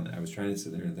 that's one that I was trying to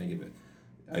sit there and think of it.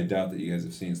 I doubt that you guys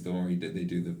have seen it. It's the one where they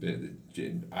do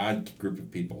the odd group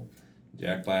of people.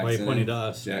 Jack Black's Why are you pointing to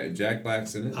us? Jack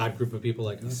Black's in it. Odd group of people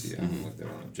like us. Yeah, look that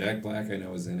one up. Jack Black, I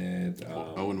know, is in it.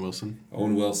 Owen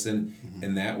Wilson.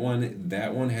 And that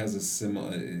one has a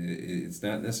similar. It's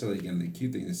not necessarily, again, the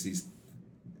cute thing is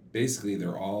basically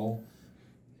they're all.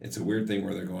 It's a weird thing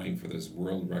where they're going for this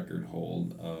world record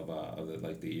hold of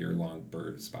the year-long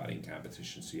bird spotting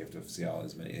competition. So you have to see all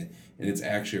as many, and it's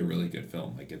actually a really good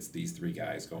film. Like, it's these three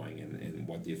guys going and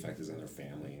what the effect is on their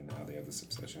family and how they have this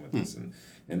obsession with this, and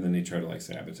then they try to like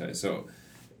sabotage. So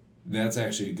that's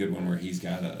actually a good one where he's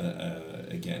got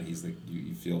again, he's like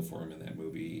you feel for him in that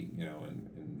movie,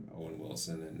 and Owen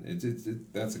Wilson, and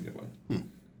that's a good one. If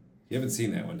you haven't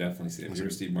seen that one, definitely see it. If you're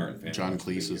a Steve Martin fan, John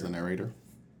Cleese is the narrator.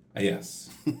 Yes.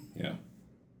 Yeah.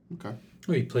 Okay.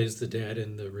 Well, he plays the dad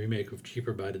in the remake of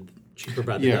Cheaper by the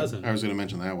Dozen. I was going to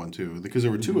mention that one too, because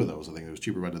there were two of those. I think there was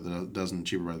Cheaper by the Dozen,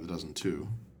 Cheaper by the Dozen 2.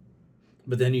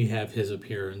 But then you have his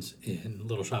appearance in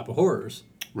Little Shop of Horrors.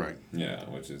 Right. Yeah,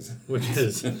 which is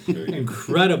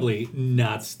incredibly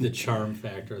nuts. The charm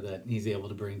factor that he's able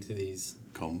to bring to these.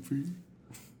 Comfy.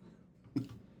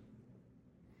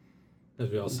 As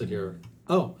we all sit here.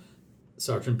 Oh,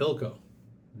 Sergeant Bilko.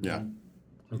 Yeah.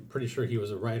 I'm pretty sure he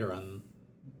was a writer on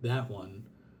that one,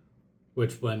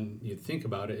 which when you think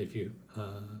about it, if you...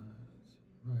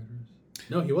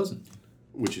 No, he wasn't.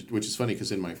 Which is funny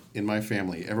because in my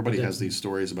family, everybody has these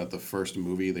stories about the first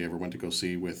movie they ever went to go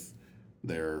see with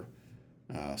their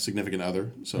significant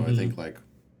other. So I think like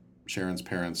Sharon's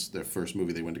parents, their first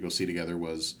movie they went to go see together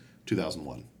was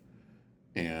 2001.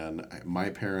 And my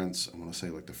parents, I'm going to say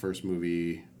like the first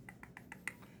movie...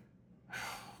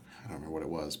 I don't remember what it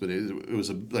was, but it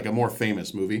was like a more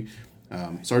famous movie.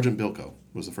 Sergeant Bilko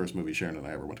was the first movie Sharon and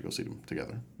I ever went to go see them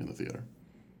together in the theater.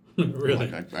 Really?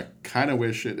 Like, I kind of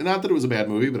wish it, not that it was a bad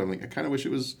movie, but I'm like, I kind of wish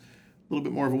it was a little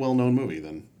bit more of a well-known movie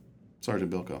than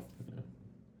Sergeant Bilko. Yeah.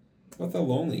 What The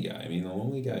Lonely Guy? I mean, The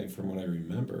Lonely Guy, from what I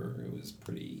remember, it was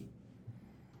pretty...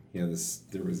 there was,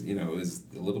 it was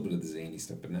a little bit of the zany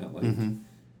stuff, but not like...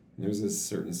 There was a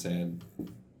certain sad,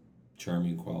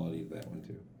 charming quality to that one,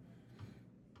 too.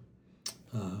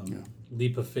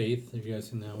 Leap of Faith. Have you guys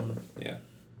seen that one? Yeah.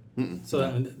 So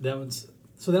that one's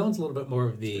a little bit more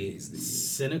of the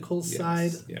cynical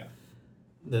side. Yeah.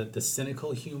 The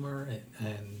cynical humor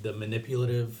and the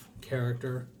manipulative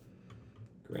character.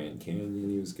 Grand Canyon,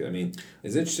 he was good. I mean,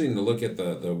 it's interesting to look at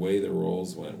the way the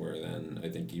roles went. Where then I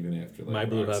think even after like My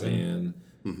Blue Roxanne,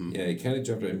 yeah, he kind of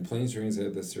jumped in. Planes, Trains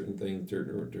had this certain thing.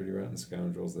 Dirty Rotten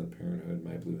Scoundrels, then Parenthood,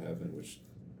 My Blue Heaven, which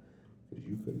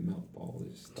you could melt all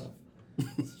this stuff.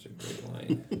 Such a great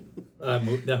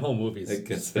line. That whole movie is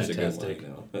such fantastic. a good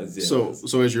line now.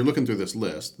 So as you're looking through this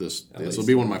list, this will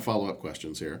be one of my follow-up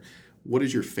questions here. What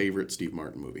is your favorite Steve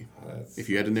Martin movie? If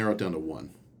you had to narrow it down to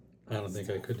one. I don't think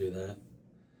I could do that.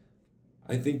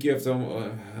 I think you have to.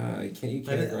 You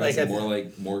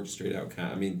categorize more straight out.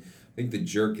 I mean, I think The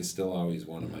Jerk is still always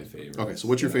one of my favorites. Okay, so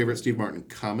what's your favorite Steve Martin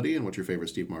comedy, and what's your favorite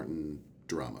Steve Martin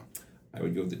drama? I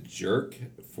would go The Jerk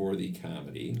for the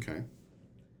comedy. Okay.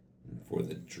 And for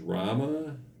the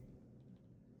drama,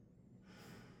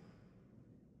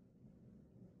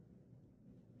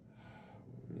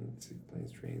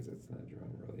 Planes, Trains. That's not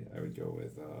drama really. I would go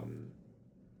with.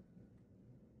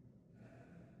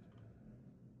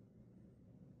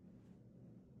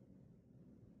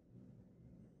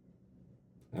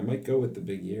 I might go with The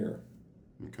Big Year.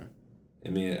 Okay. I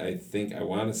mean, I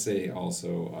want to say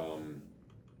also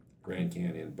Grand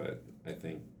Canyon, but I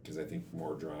think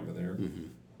more drama there. Mm-hmm.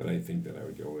 But I think that I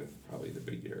would go with probably The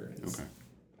Big Year. Okay.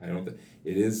 I don't think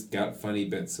it is got funny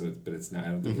bits, but it's not. I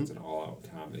don't think it's an all-out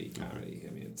comedy.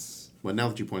 I mean, it's. Well, now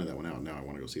that you pointed that one out, now I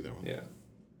want to go see that one. Yeah.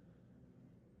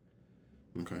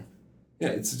 Okay. Yeah,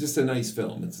 it's just a nice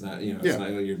film. It's not, it's not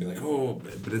like you'd be like, oh,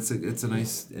 but it's a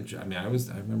nice. I mean, I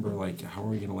remember like, how are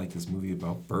we gonna like this movie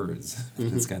about birds?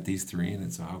 It's got these three in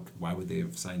it, so why would they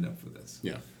have signed up for this?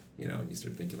 Yeah. And you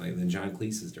start thinking like, and then John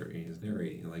Cleese is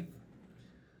narrating, like,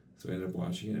 so we ended up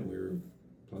watching it and we were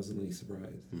pleasantly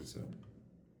surprised. So.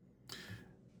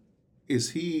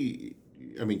 Is he?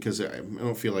 I mean, because I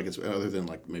don't feel like it's other than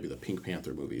like maybe the Pink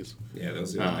Panther movies. Yeah,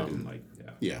 those are I didn't like.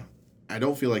 Yeah. Yeah. I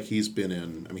don't feel like he's been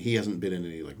in. I mean, he hasn't been in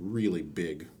any like really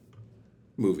big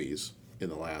movies in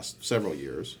the last several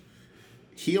years.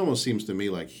 He almost seems to me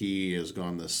like he has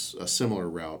gone a similar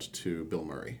route to Bill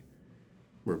Murray,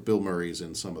 where Bill Murray's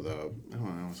in some of the I don't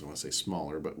want to say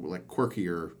smaller, but like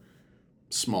quirkier,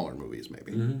 smaller movies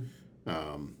maybe.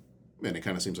 Mm-hmm. And it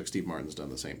kind of seems like Steve Martin's done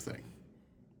the same thing.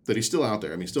 That he's still out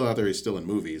there. I mean, still out there. He's still in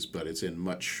movies, but it's in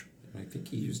much. I think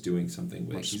he was doing something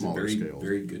with. He's a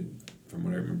very good. From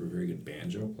what I remember, very good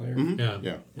banjo player. Mm-hmm.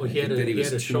 Yeah. Well, he had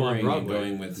a show on Broadway.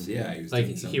 Going with, he was like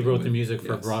he wrote the music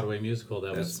for a Broadway musical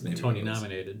that was Tony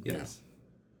nominated. Yes. Yeah.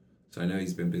 So I know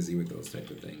he's been busy with those type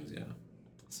of things. Yeah.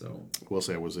 So I will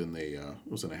say I was in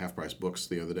a Half Price Books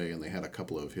the other day, and they had a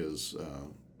couple of his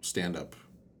stand-up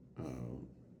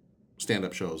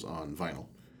shows on vinyl,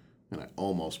 and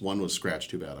one was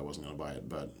scratched. Too bad I wasn't going to buy it,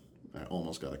 but I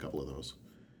almost got a couple of those.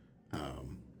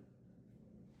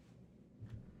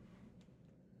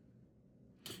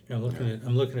 I'm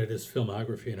looking at his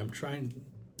filmography, and I'm trying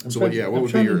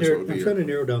to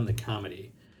narrow down the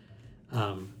comedy.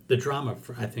 The drama,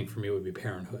 I think, for me would be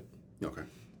Parenthood. Okay.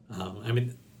 I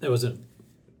mean, that was a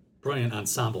brilliant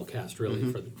ensemble cast,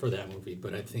 really, for that movie.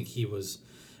 But I think he was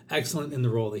excellent in the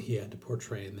role that he had to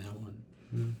portray in that one.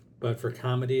 Mm-hmm. But for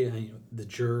comedy, The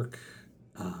Jerk,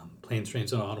 Planes,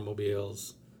 Trains, and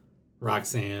Automobiles,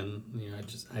 Roxanne.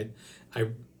 I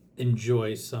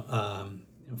enjoy some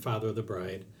Father of the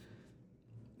Bride.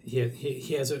 He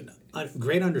has a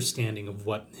great understanding of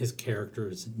what his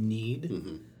characters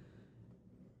need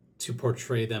to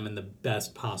portray them in the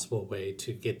best possible way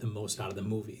to get the most out of the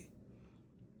movie.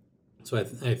 So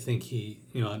I think he,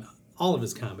 on all of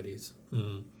his comedies,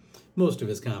 most of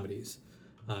his comedies,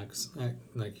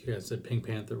 like you guys said, Pink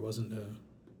Panther wasn't a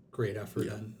great effort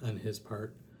on his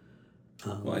part.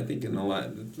 Well, I think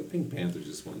the Pink Panther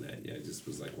just won that. Yeah, it just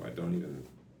was like, why don't even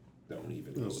go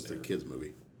It's a kids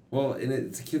movie. Well, and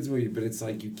it's a kids movie, but it's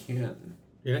like you can't.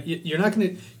 You're not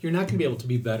gonna be able to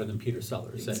be better than Peter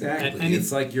Sellers. Exactly.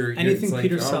 It's like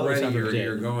Peter Sellers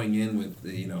you're going in with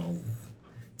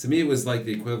To me, it was like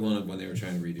the equivalent of when they were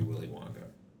trying to redo Willy Wonka.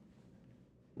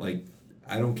 Like,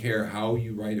 I don't care how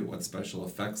you write it, what special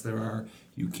effects there are,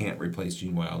 you can't replace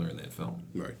Gene Wilder in that film.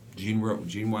 Right. Gene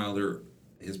Wilder,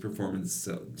 his performance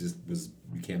just was,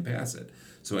 you can't pass it.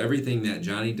 So everything that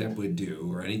Johnny Depp would do,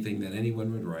 or anything that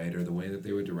anyone would write, or the way that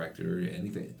they would direct it, or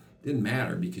anything, didn't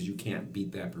matter because you can't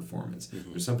beat that performance.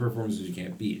 Mm-hmm. There's some performances you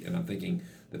can't beat, and I'm thinking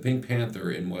the Pink Panther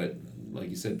and what,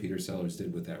 like you said, Peter Sellers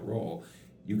did with that role,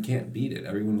 you can't beat it.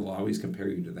 Everyone will always compare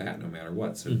you to that no matter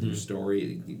what. So your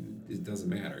story, it doesn't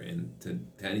matter. And to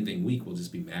anything weak will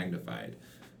just be magnified.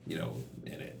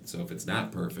 in it. So if it's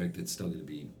not perfect, it's still going to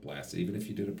be blasted. Even if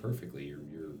you did it perfectly,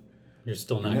 you're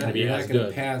still not going to be as gonna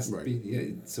good. Pass.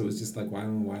 Right. So it's just like, I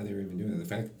don't know why they were even doing it. The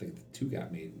fact that the 2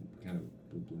 got made kind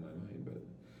of blew my mind, but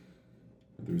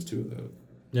there was 2 of those.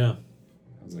 Yeah.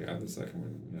 I was like, the second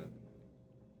one,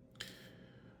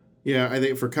 Yeah, I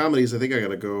think for comedies, I think I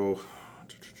gotta go.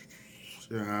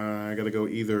 I gotta go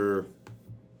either.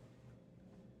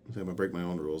 I'm gonna break my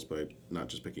own rules by not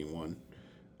just picking one.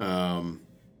 I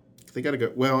think I gotta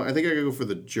go. Well, I think I gotta go for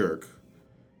The Jerk,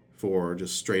 for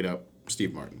just straight up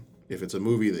Steve Martin. If it's a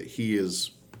movie that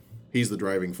he's the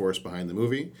driving force behind the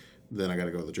movie, then I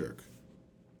gotta go The Jerk.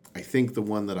 I think the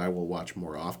one that I will watch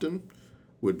more often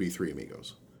would be Three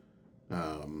Amigos.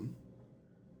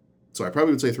 So I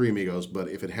probably would say Three Amigos, but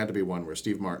if it had to be one where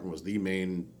Steve Martin was the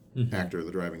main actor,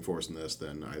 the driving force in this,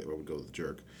 then I would go with The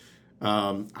Jerk.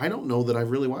 I don't know that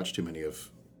I've really watched too many of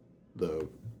the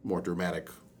more dramatic,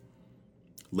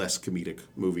 less comedic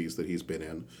movies that he's been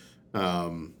in.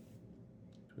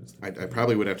 I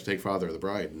probably would have to take Father of the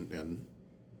Bride and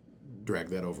drag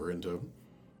that over into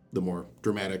the more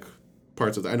dramatic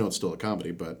parts of I know it's still a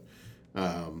comedy, but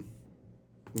I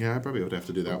probably would have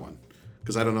to do that one.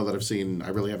 Because I don't know that I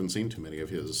really haven't seen too many of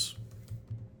his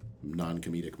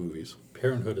non-comedic movies.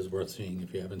 Parenthood is worth seeing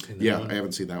if you haven't seen that one. Yeah, I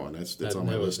haven't seen that one. It's on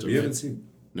my list. You haven't seen?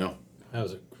 No. That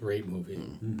was a great movie.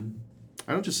 Mm-hmm.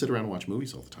 I don't just sit around and watch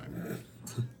movies all the time.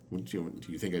 What do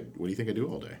you think I do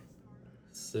all day?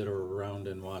 Sit around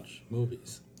and watch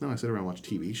movies. No, I sit around and watch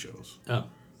TV shows. Oh,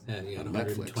 yeah, you got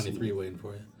Netflix. 123 waiting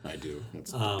for you. I do.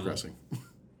 That's depressing.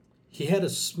 He had a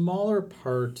smaller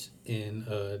part in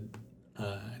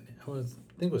I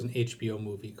think it was an HBO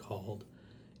movie called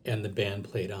 "And the Band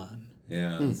Played On."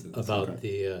 Yeah, about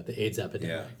the AIDS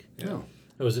epidemic. Yeah.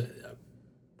 It was a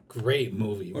great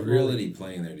movie. What role did he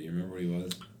play in there? Do you remember what he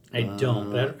was? I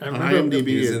don't. But I remember on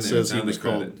IMDb it says he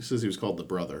was called the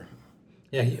brother.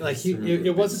 Yeah,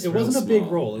 it wasn't a big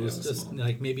role. It was just small.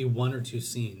 Like maybe 1 or 2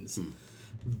 scenes,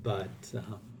 but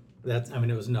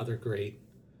it was another great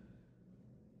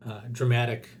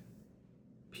dramatic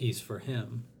piece for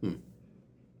him.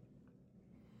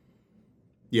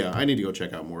 Yeah, I need to go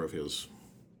check out more of his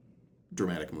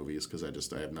dramatic movies because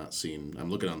I have not seen. I'm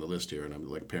looking on the list here, and I'm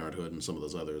like Parenthood and some of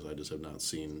those others. I just have not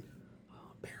seen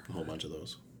a whole bunch of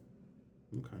those.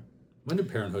 Okay. When did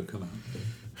Parenthood come out?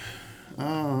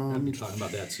 I'll be talking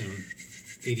about that soon.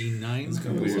 89? It's a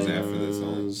couple years after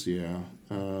this. Yeah.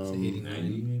 89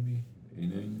 maybe?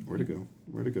 89? Where'd it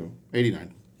go?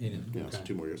 89. 89. Yeah, Okay. so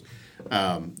 2 more years.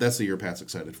 That's the year Pat's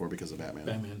excited for because of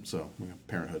Batman. So we have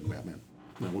Parenthood and Batman.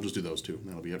 No, we'll just do those 2.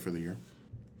 That'll be it for the year.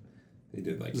 They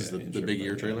did like this that. Is the big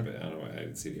year trailer? But I don't know. I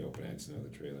didn't see the opening. I just know the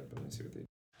trailer. But let's see what they.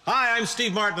 Hi, I'm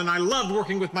Steve Martin, and I loved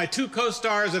working with my 2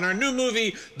 co-stars in our new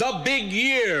movie, The Big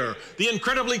Year. The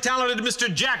incredibly talented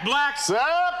Mr. Jack Black. Sup?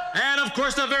 And, of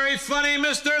course, the very funny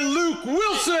Mr. Luke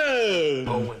Wilson.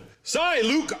 Owen. Sorry,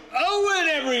 Luke Owen,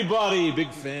 everybody.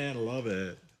 Big fan, love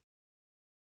it.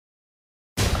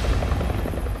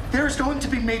 There's going to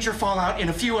be major fallout in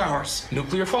a few hours.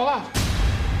 Nuclear fallout.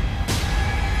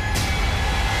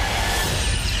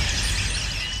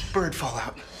 Bird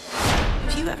fallout.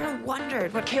 Have you ever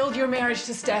wondered what killed your marriage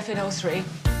to Steph in 03?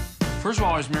 First of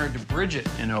all, I was married to Bridget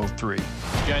in 03.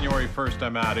 January 1st,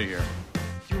 I'm out of here.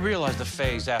 You realize the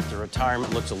phase after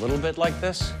retirement looks a little bit like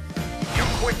this? You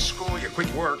quit school, you quit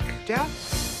work. Dad?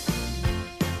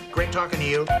 Great talking to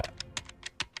you.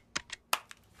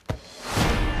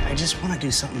 I just want to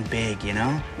do something big, you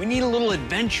know? We need a little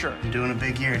adventure. I'm doing a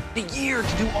big year. A year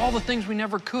to do all the things we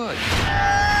never could.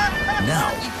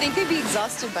 Now, You'd think they'd be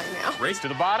exhausted by now. Race to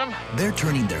the bottom? they're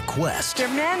turning their quest They're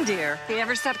men, dear. If they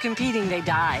ever stop competing, they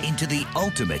die. into the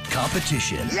ultimate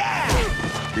competition. Yeah!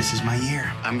 This is my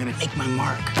year. I'm gonna take my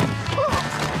mark.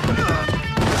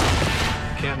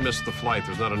 Can't miss the flight.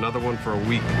 There's not another one for a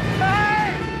week.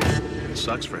 It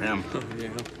sucks for him. Yeah.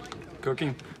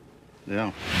 Cooking? Yeah.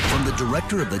 From the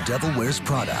director of The Devil Wears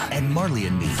Prada and Marley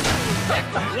and Me.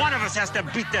 One of us has to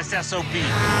beat this SOB.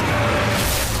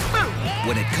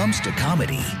 When it comes to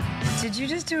comedy, Did you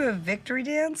just do a victory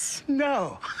dance?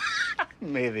 No.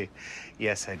 Maybe.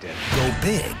 Yes, I did. go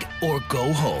big or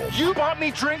go home. You bought me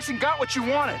drinks and got what you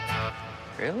wanted.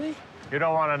 Really? You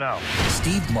don't want to know.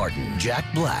 Steve Martin, Jack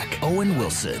Black, Owen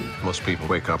Wilson. Most people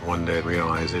wake up one day and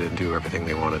realize they didn't do everything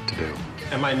they wanted to do.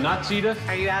 Am I nuts, Edith?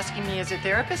 Are you asking me as a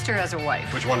therapist or as a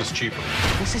wife? Which one is cheaper?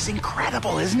 This is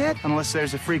incredible, isn't it? Unless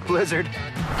there's a freak blizzard.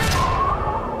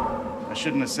 I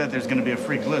shouldn't have said there's gonna be a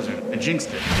freak blizzard. I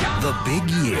jinxed it. The Big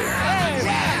Year.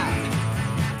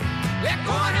 We're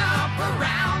going up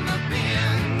around the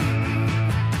bend.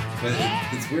 But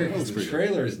it's weird because the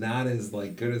trailer is not as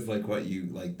like good as like what you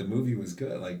like. The movie was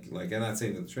good. Like I'm not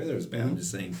saying that the trailer is bad. I'm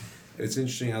just saying it's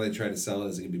interesting how they try to sell it.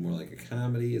 Is it going to be more like a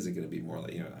comedy? Is it going to be more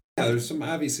like Yeah, there's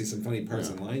obviously some funny parts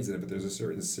and lines in it, but there's a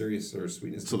certain serious or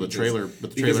sweetness. So the trailer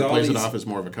plays it off as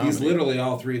more of a comedy. These literally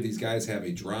all three of these guys have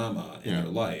a drama in their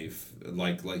life,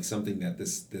 like something that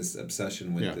this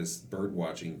obsession with this bird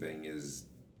watching thing is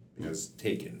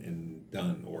taken and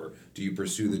done, or do you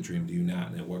pursue the dream? Do you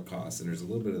not, and at what cost? And there's a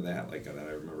little bit of that, like that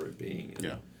I remember it being.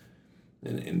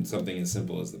 And something as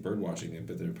simple as the bird watching thing,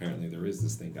 but apparently there is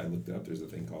this thing I looked up. There's a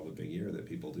thing called the Big Year that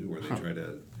people do, where they try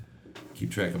to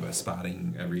keep track of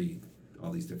spotting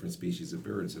all these different species of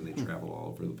birds, and they travel all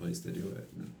over the place to do it.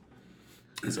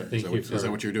 Is that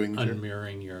what you're doing?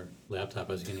 Unmirroring your laptop.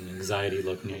 I was getting anxiety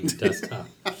looking at your desktop.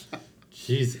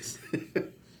 Jesus.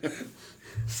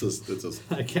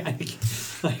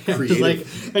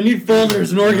 I need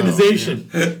folders and organization.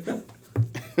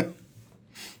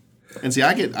 And see,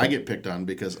 I get picked on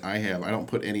because I don't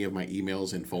put any of my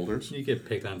emails in folders. You get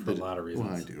picked on for a lot of reasons.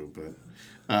 Well, I do, but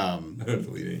I don't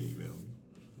delete any emails.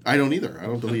 I don't either. I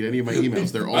don't delete any of my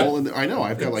emails. They're all in there. I know.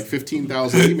 I've got like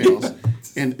 15,000 emails.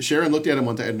 And Sharon looked at them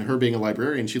one time, and her being a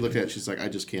librarian, she looked at it. She's like, I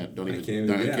just can't. I can't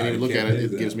even look at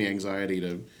it. It gives me anxiety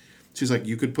to. She's like,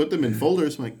 you could put them in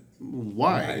folders. I'm like,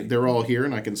 why? They're all here,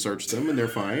 and I can search them, and they're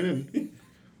fine.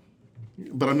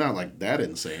 But I'm not like that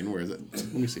insane. Where is it?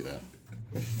 Let me see that.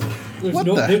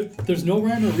 There's no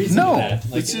rhyme or reason to that.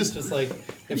 Like, it's just like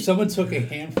if someone took a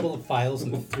handful of files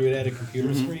and threw it at a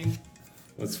computer screen.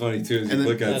 What's funny too is you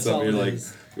look at something, you're like,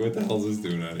 what the hell is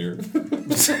this doing out here?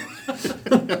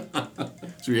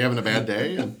 So you're having a bad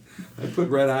day? I put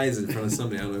red eyes in front of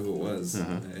somebody, I don't know who it was. I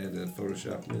had to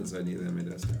Photoshop them in, so I needed that on my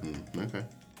desktop. Okay.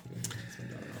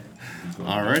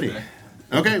 Alrighty.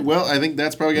 Okay, well, I think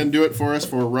that's probably going to do it for us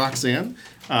for Roxanne.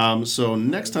 So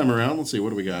next time around, let's see, what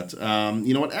do we got?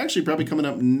 You know what? Actually, probably coming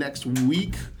up next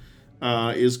week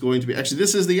is going to be... Actually,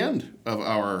 this is the end of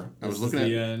our... This is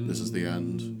the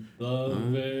end. The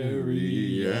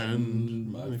very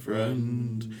end, my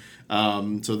friend.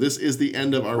 So this is the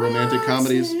end of our romantic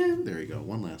comedies. There you go.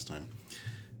 One last time.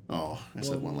 Oh, I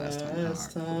said one last time.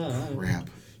 Crap.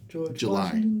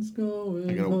 July.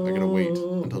 I gotta wait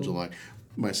until July.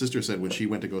 My sister said when she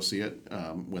went to go see it,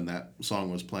 when that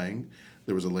song was playing,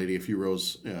 there was a lady a few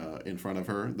rows in front of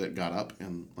her that got up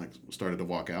and like started to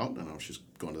walk out. I don't know if she's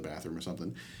going to the bathroom or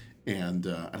something. And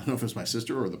I don't know if it was my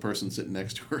sister or the person sitting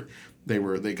next to her.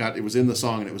 It was in the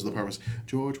song, and it was the part was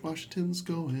George Washington's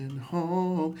going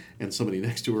home, and somebody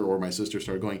next to her or my sister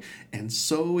started going, and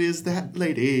so is that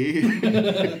lady.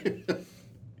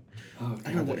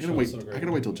 I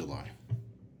gotta wait till July.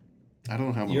 I don't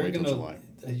know how I'm gonna wait till July.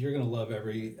 You're gonna love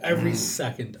every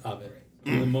second of it.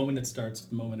 From the moment it starts to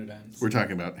the moment it ends. We're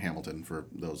talking about Hamilton for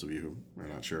those of you who are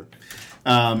not sure.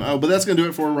 But that's going to do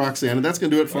it for Roxanne, and that's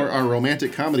going to do it for our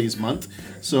Romantic Comedies month.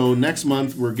 So next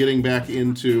month, we're getting back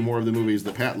into more of the movies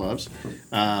that Pat loves.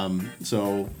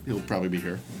 So he'll probably be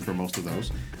here for most of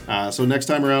those. So next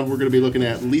time around, we're going to be looking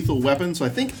at Lethal Weapon. So I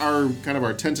think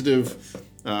our tentative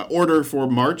order for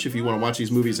March, if you want to watch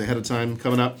these movies ahead of time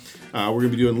coming up, we're going to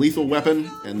be doing Lethal Weapon,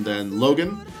 and then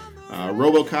Logan,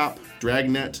 RoboCop,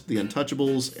 Dragnet, The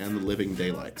Untouchables, and The Living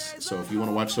Daylights. So if you want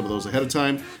to watch some of those ahead of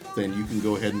time, then you can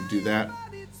go ahead and do that.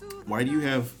 Why do you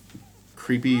have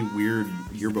creepy, weird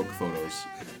yearbook photos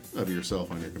of yourself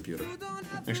on your computer?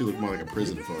 Actually, look more like a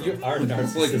prison photo. You are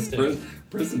narcissistic. Like a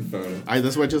prison photo.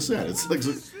 That's what I just said. It's like,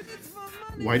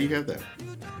 why do you have that?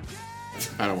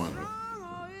 I don't want to.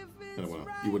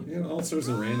 You would. All sorts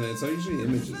of random. It's usually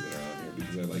images that are out here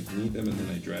because I like meet them and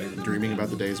then I drag them. Dreaming about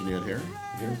the days when you had hair.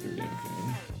 Hair could be okay.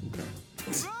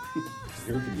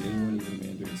 Hair could be anyone, even a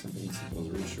man doing something as simple as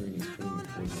reassuring his putting the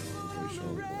towards my very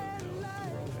shoulder.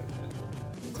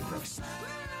 The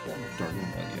world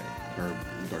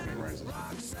had Dark Knight Rises.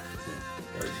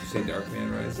 Did you say Dark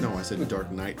Man Rises? No, I said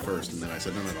Dark Knight first, and then I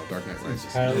said no, Dark Knight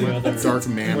Rises. Dark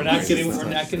Man. We're not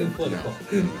getting political.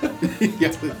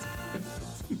 Yeah.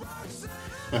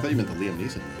 I thought you meant the Liam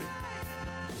Neeson movie.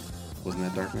 Wasn't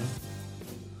that Dark Man?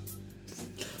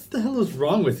 What the hell is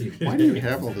wrong with you? Why do you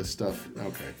have all this stuff?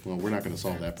 Okay, well, we're not going to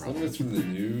solve that problem. Some of it's from the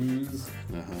news.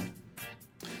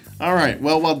 All right.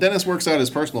 Well, while Dennis works out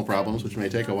his personal problems, which may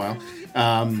take a while,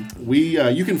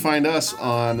 you can find us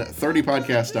on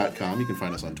 30podcast.com. You can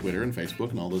find us on Twitter and Facebook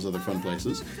and all those other fun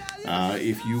places.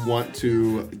 If you want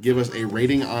to give us a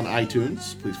rating on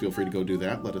iTunes, please feel free to go do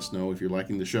that. Let us know if you're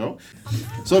liking the show.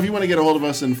 So if you want to get a hold of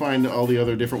us and find all the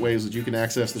other different ways that you can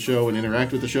access the show and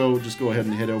interact with the show, just go ahead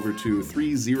and head over to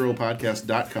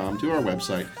 30podcast.com to our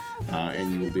website,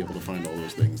 and you will be able to find all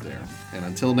those things there. And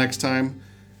until next time,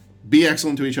 Be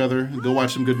excellent to each other. Go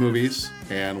watch some good movies.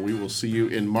 And we will see you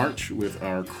in March with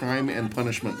our Crime and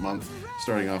Punishment Month,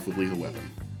 starting off with Lethal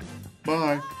Weapon.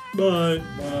 Bye. Bye.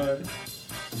 Bye.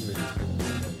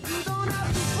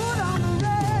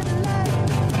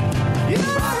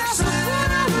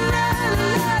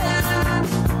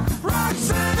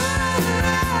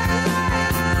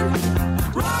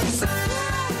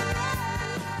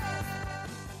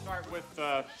 Start with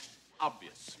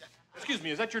obvious. Excuse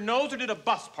me, is that your nose or did a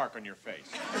bus park on your face?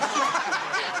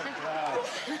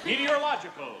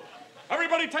 Meteorological.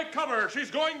 Everybody take cover. She's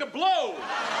going to blow.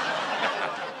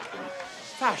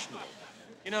 Fashionable.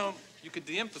 You know, you could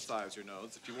de-emphasize your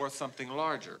nose if you wore something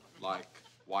larger, like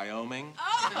Wyoming.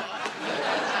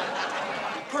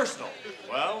 Personal.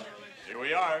 Well, here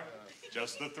we are.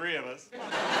 Just the three of us.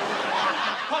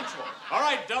 Punctual. All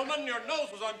right, Delman, your nose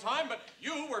was on time, but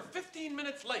you were 15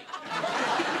 minutes late.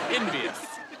 Envious.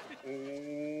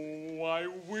 Oh, I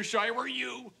wish I were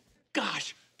you.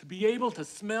 Gosh, to be able to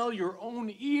smell your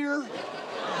own ear.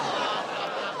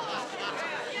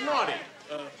 Naughty.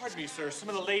 Pardon me, sir. Some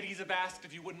of the ladies have asked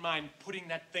if you wouldn't mind putting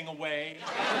that thing away.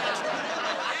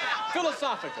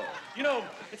 Philosophical. You know,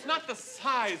 it's not the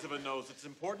size of a nose that's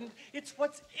important. It's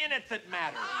what's in it that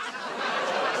matters.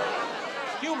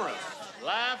 Humorous.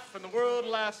 Laugh and the world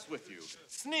laughs with you.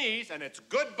 Sneeze and it's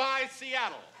goodbye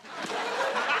Seattle.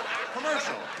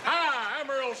 Commercial. Hi, I'm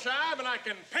Earl Scheib and I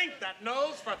can paint that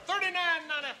nose for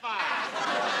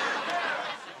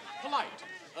 $39.95. Polite.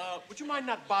 Would you mind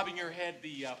not bobbing your head?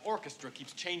 The orchestra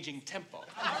keeps changing tempo.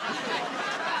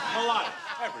 Melodic.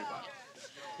 Everybody.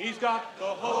 He's got the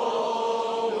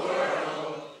whole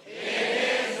world in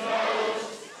his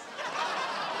nose.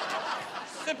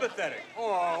 Sympathetic.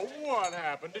 Oh, what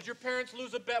happened? Did your parents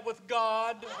lose a bet with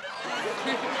God?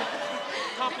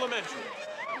 Complimentary.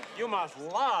 You must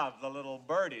love the little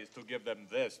birdies to give them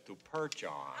this to perch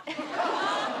on.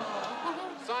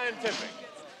 Scientific.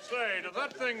 Say, does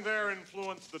that thing there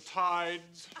influence the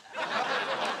tides?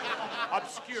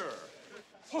 Obscure.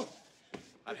 Whew.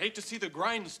 I'd hate to see the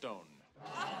grindstone.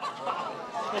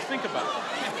 Well, think about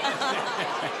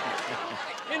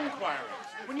it. Inquiries.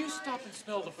 When you stop and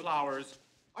smell the flowers,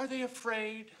 are they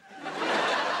afraid?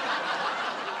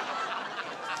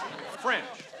 French.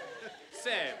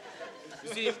 Sam, you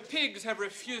see, pigs have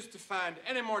refused to find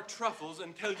any more truffles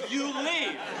until you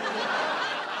leave.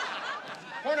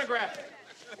 Pornographic.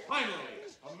 Finally,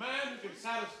 a man who can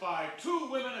satisfy two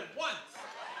women at once.